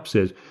about it perhaps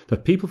is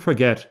that people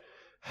forget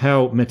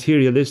how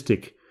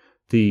materialistic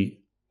the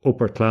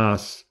upper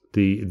class,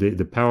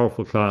 the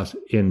powerful class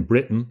in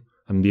Britain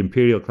and the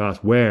imperial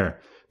class were,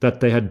 that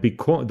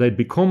they'd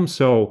become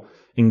so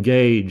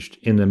engaged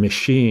in a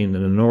machine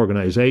and an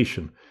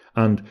organization,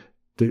 and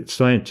the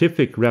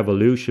scientific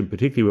revolution,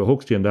 particularly with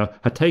Huxley and that,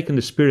 had taken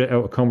the spirit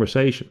out of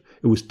conversation.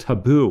 It was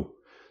taboo.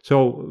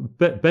 So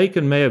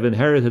Bacon may have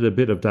inherited a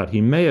bit of that.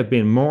 He may have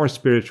been more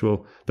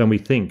spiritual than we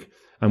think.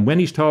 And when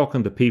he's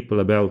talking to people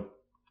about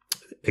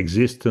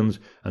existence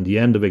and the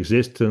end of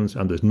existence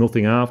and there's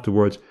nothing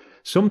afterwards,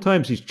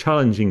 sometimes he's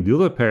challenging the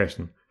other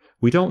person.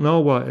 We don't know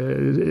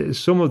what,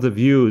 some of the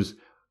views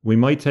we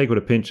might take with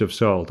a pinch of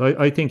salt.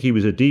 I think he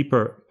was a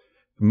deeper,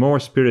 more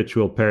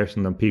spiritual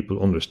person than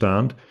people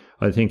understand.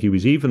 I think he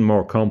was even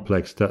more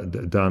complex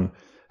than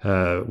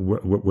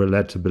we're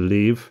led to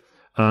believe.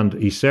 And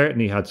he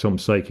certainly had some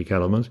psychic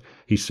elements.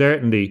 He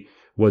certainly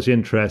was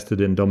interested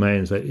in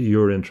domains that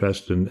you're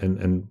interested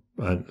in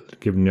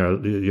giving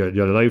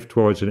your life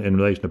towards in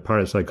relation to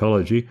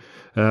parapsychology.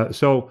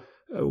 So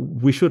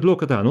we should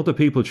look at that, and other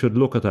people should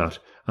look at that,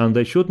 and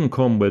they shouldn't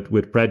come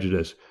with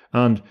prejudice.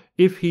 And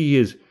if he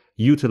is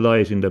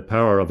utilizing the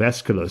power of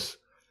Aeschylus,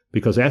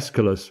 because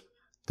Aeschylus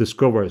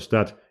discovers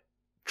that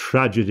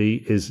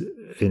tragedy is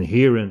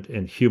inherent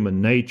in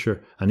human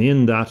nature, and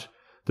in that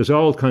there's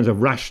all kinds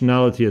of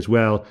rationality as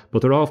well,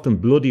 but they're often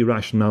bloody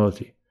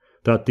rationality,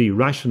 that the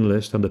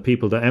rationalists and the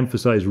people that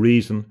emphasize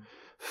reason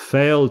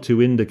fail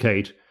to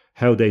indicate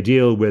how they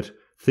deal with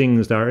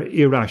things that are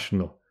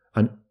irrational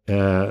and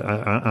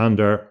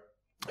are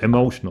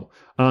emotional.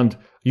 And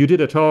you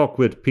did a talk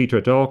with Peter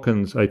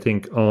Dawkins, I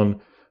think, on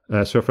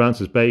Sir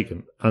Francis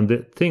Bacon, and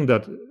the thing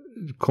that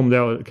came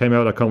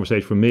out of that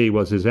conversation for me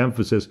was his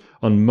emphasis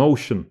on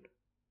motion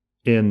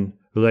in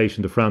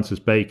relation to Francis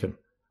Bacon,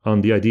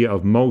 on the idea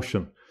of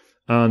motion.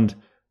 And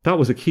that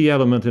was a key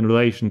element in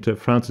relation to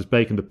Francis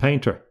Bacon, the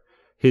painter.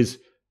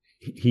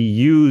 He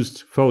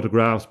used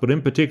photographs, but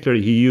in particular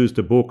he used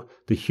the book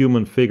The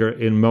Human Figure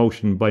in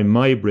Motion by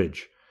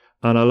Muybridge,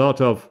 and a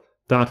lot of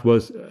that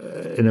was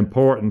an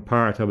important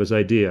part of his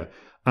idea.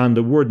 And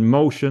the word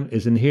motion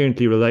is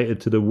inherently related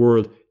to the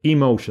word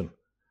emotion,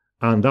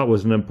 and that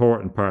was an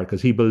important part,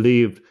 because he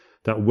believed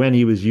that when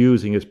he was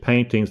using his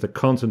paintings, the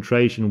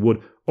concentration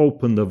would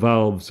open the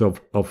valves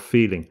of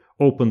feeling,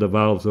 open the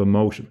valves of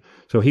emotion.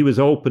 So he was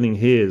opening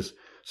his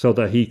so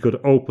that he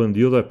could open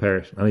the other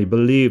person. And he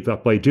believed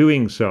that by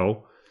doing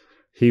so,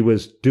 he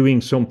was doing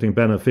something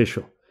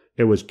beneficial.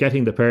 It was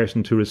getting the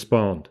person to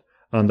respond,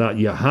 and that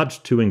you had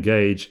to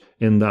engage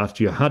in that.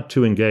 You had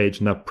to engage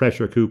in that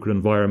pressure cooker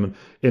environment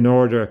in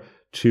order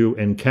to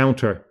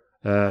encounter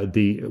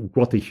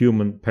what the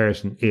human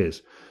person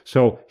is.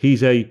 So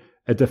he's a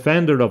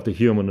defender of the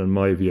human, in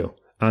my view,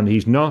 and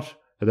he's not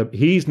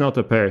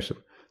the person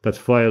that's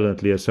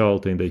violently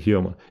assaulting the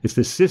human. It's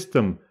the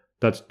system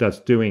that's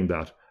doing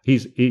that.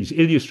 He's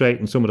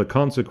illustrating some of the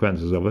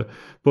consequences of it,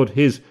 but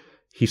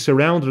he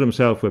surrounded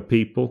himself with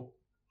people.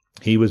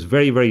 He was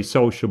very, very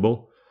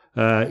sociable.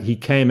 He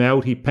came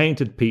out, he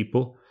painted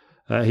people.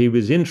 He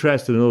was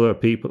interested in other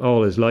people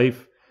all his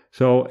life.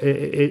 So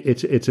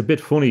it's a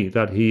bit funny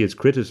that he is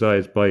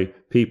criticized by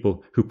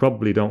people who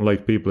probably don't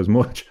like people as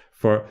much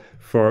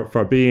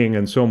for being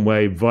in some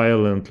way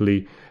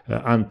violently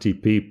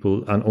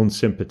anti-people and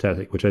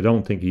unsympathetic, which I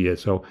don't think he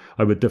is. So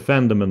I would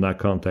defend him in that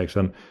context.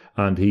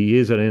 And he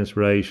is an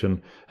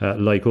inspiration,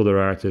 like other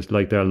artists,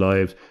 like their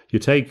lives. You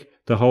take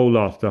the whole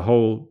lot, the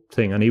whole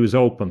thing, and he was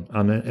open.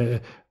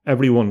 And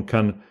everyone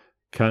can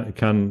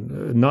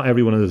not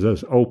everyone is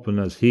as open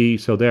as he.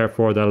 So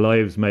therefore, their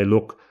lives may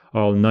look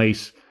all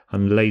nice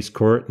and lace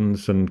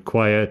curtains and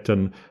quiet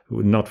and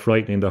not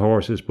frightening the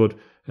horses. But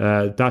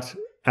that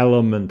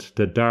element,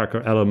 the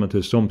darker element,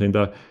 is something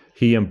that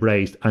he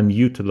embraced and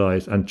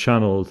utilized and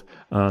channeled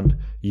and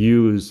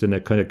used in a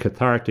kind of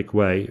cathartic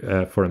way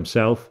for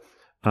himself,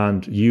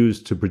 and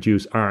used to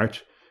produce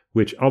art,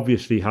 which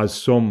obviously has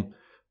some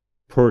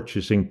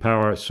purchasing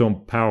power,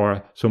 some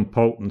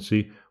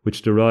potency,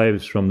 which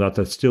derives from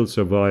that still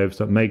survives,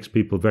 that makes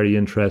people very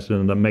interested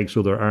and that makes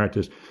other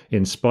artists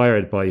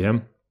inspired by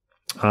him.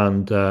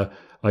 And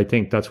I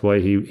think that's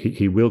why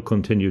he will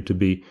continue to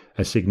be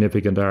a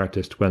significant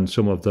artist when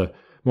some of the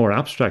more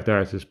abstract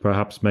artists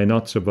perhaps may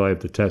not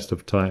survive the test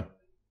of time.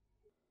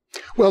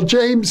 Well,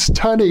 James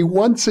Tunney,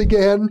 once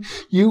again,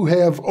 you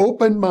have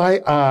opened my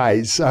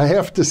eyes. I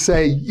have to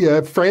say,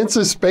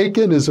 Francis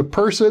Bacon is a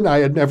person I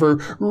had never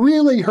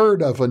really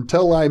heard of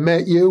until I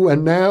met you,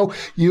 and now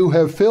you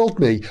have filled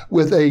me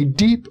with a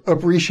deep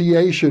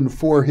appreciation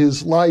for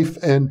his life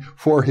and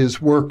for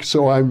his work.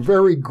 So I'm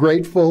very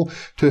grateful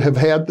to have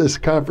had this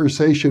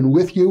conversation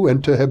with you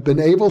and to have been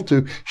able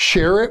to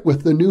share it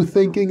with the New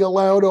Thinking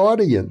Aloud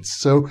audience.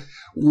 So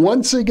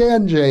once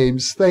again,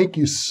 James, thank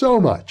you so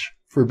much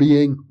for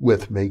being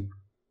with me.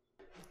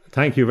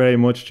 Thank you very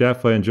much,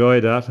 Jeff. I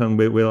enjoyed that,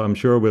 and I'm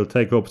sure we'll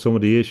take up some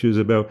of the issues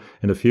in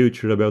the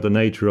future about the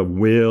nature of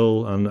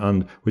will,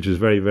 and which is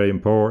very, very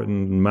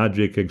important,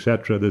 magic,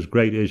 etc. There's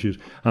great issues,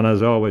 and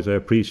as always, I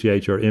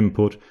appreciate your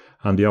input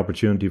and the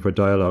opportunity for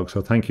dialogue. So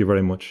thank you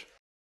very much.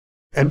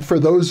 And for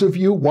those of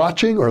you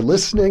watching or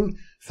listening,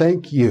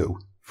 thank you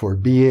for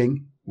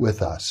being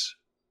with us.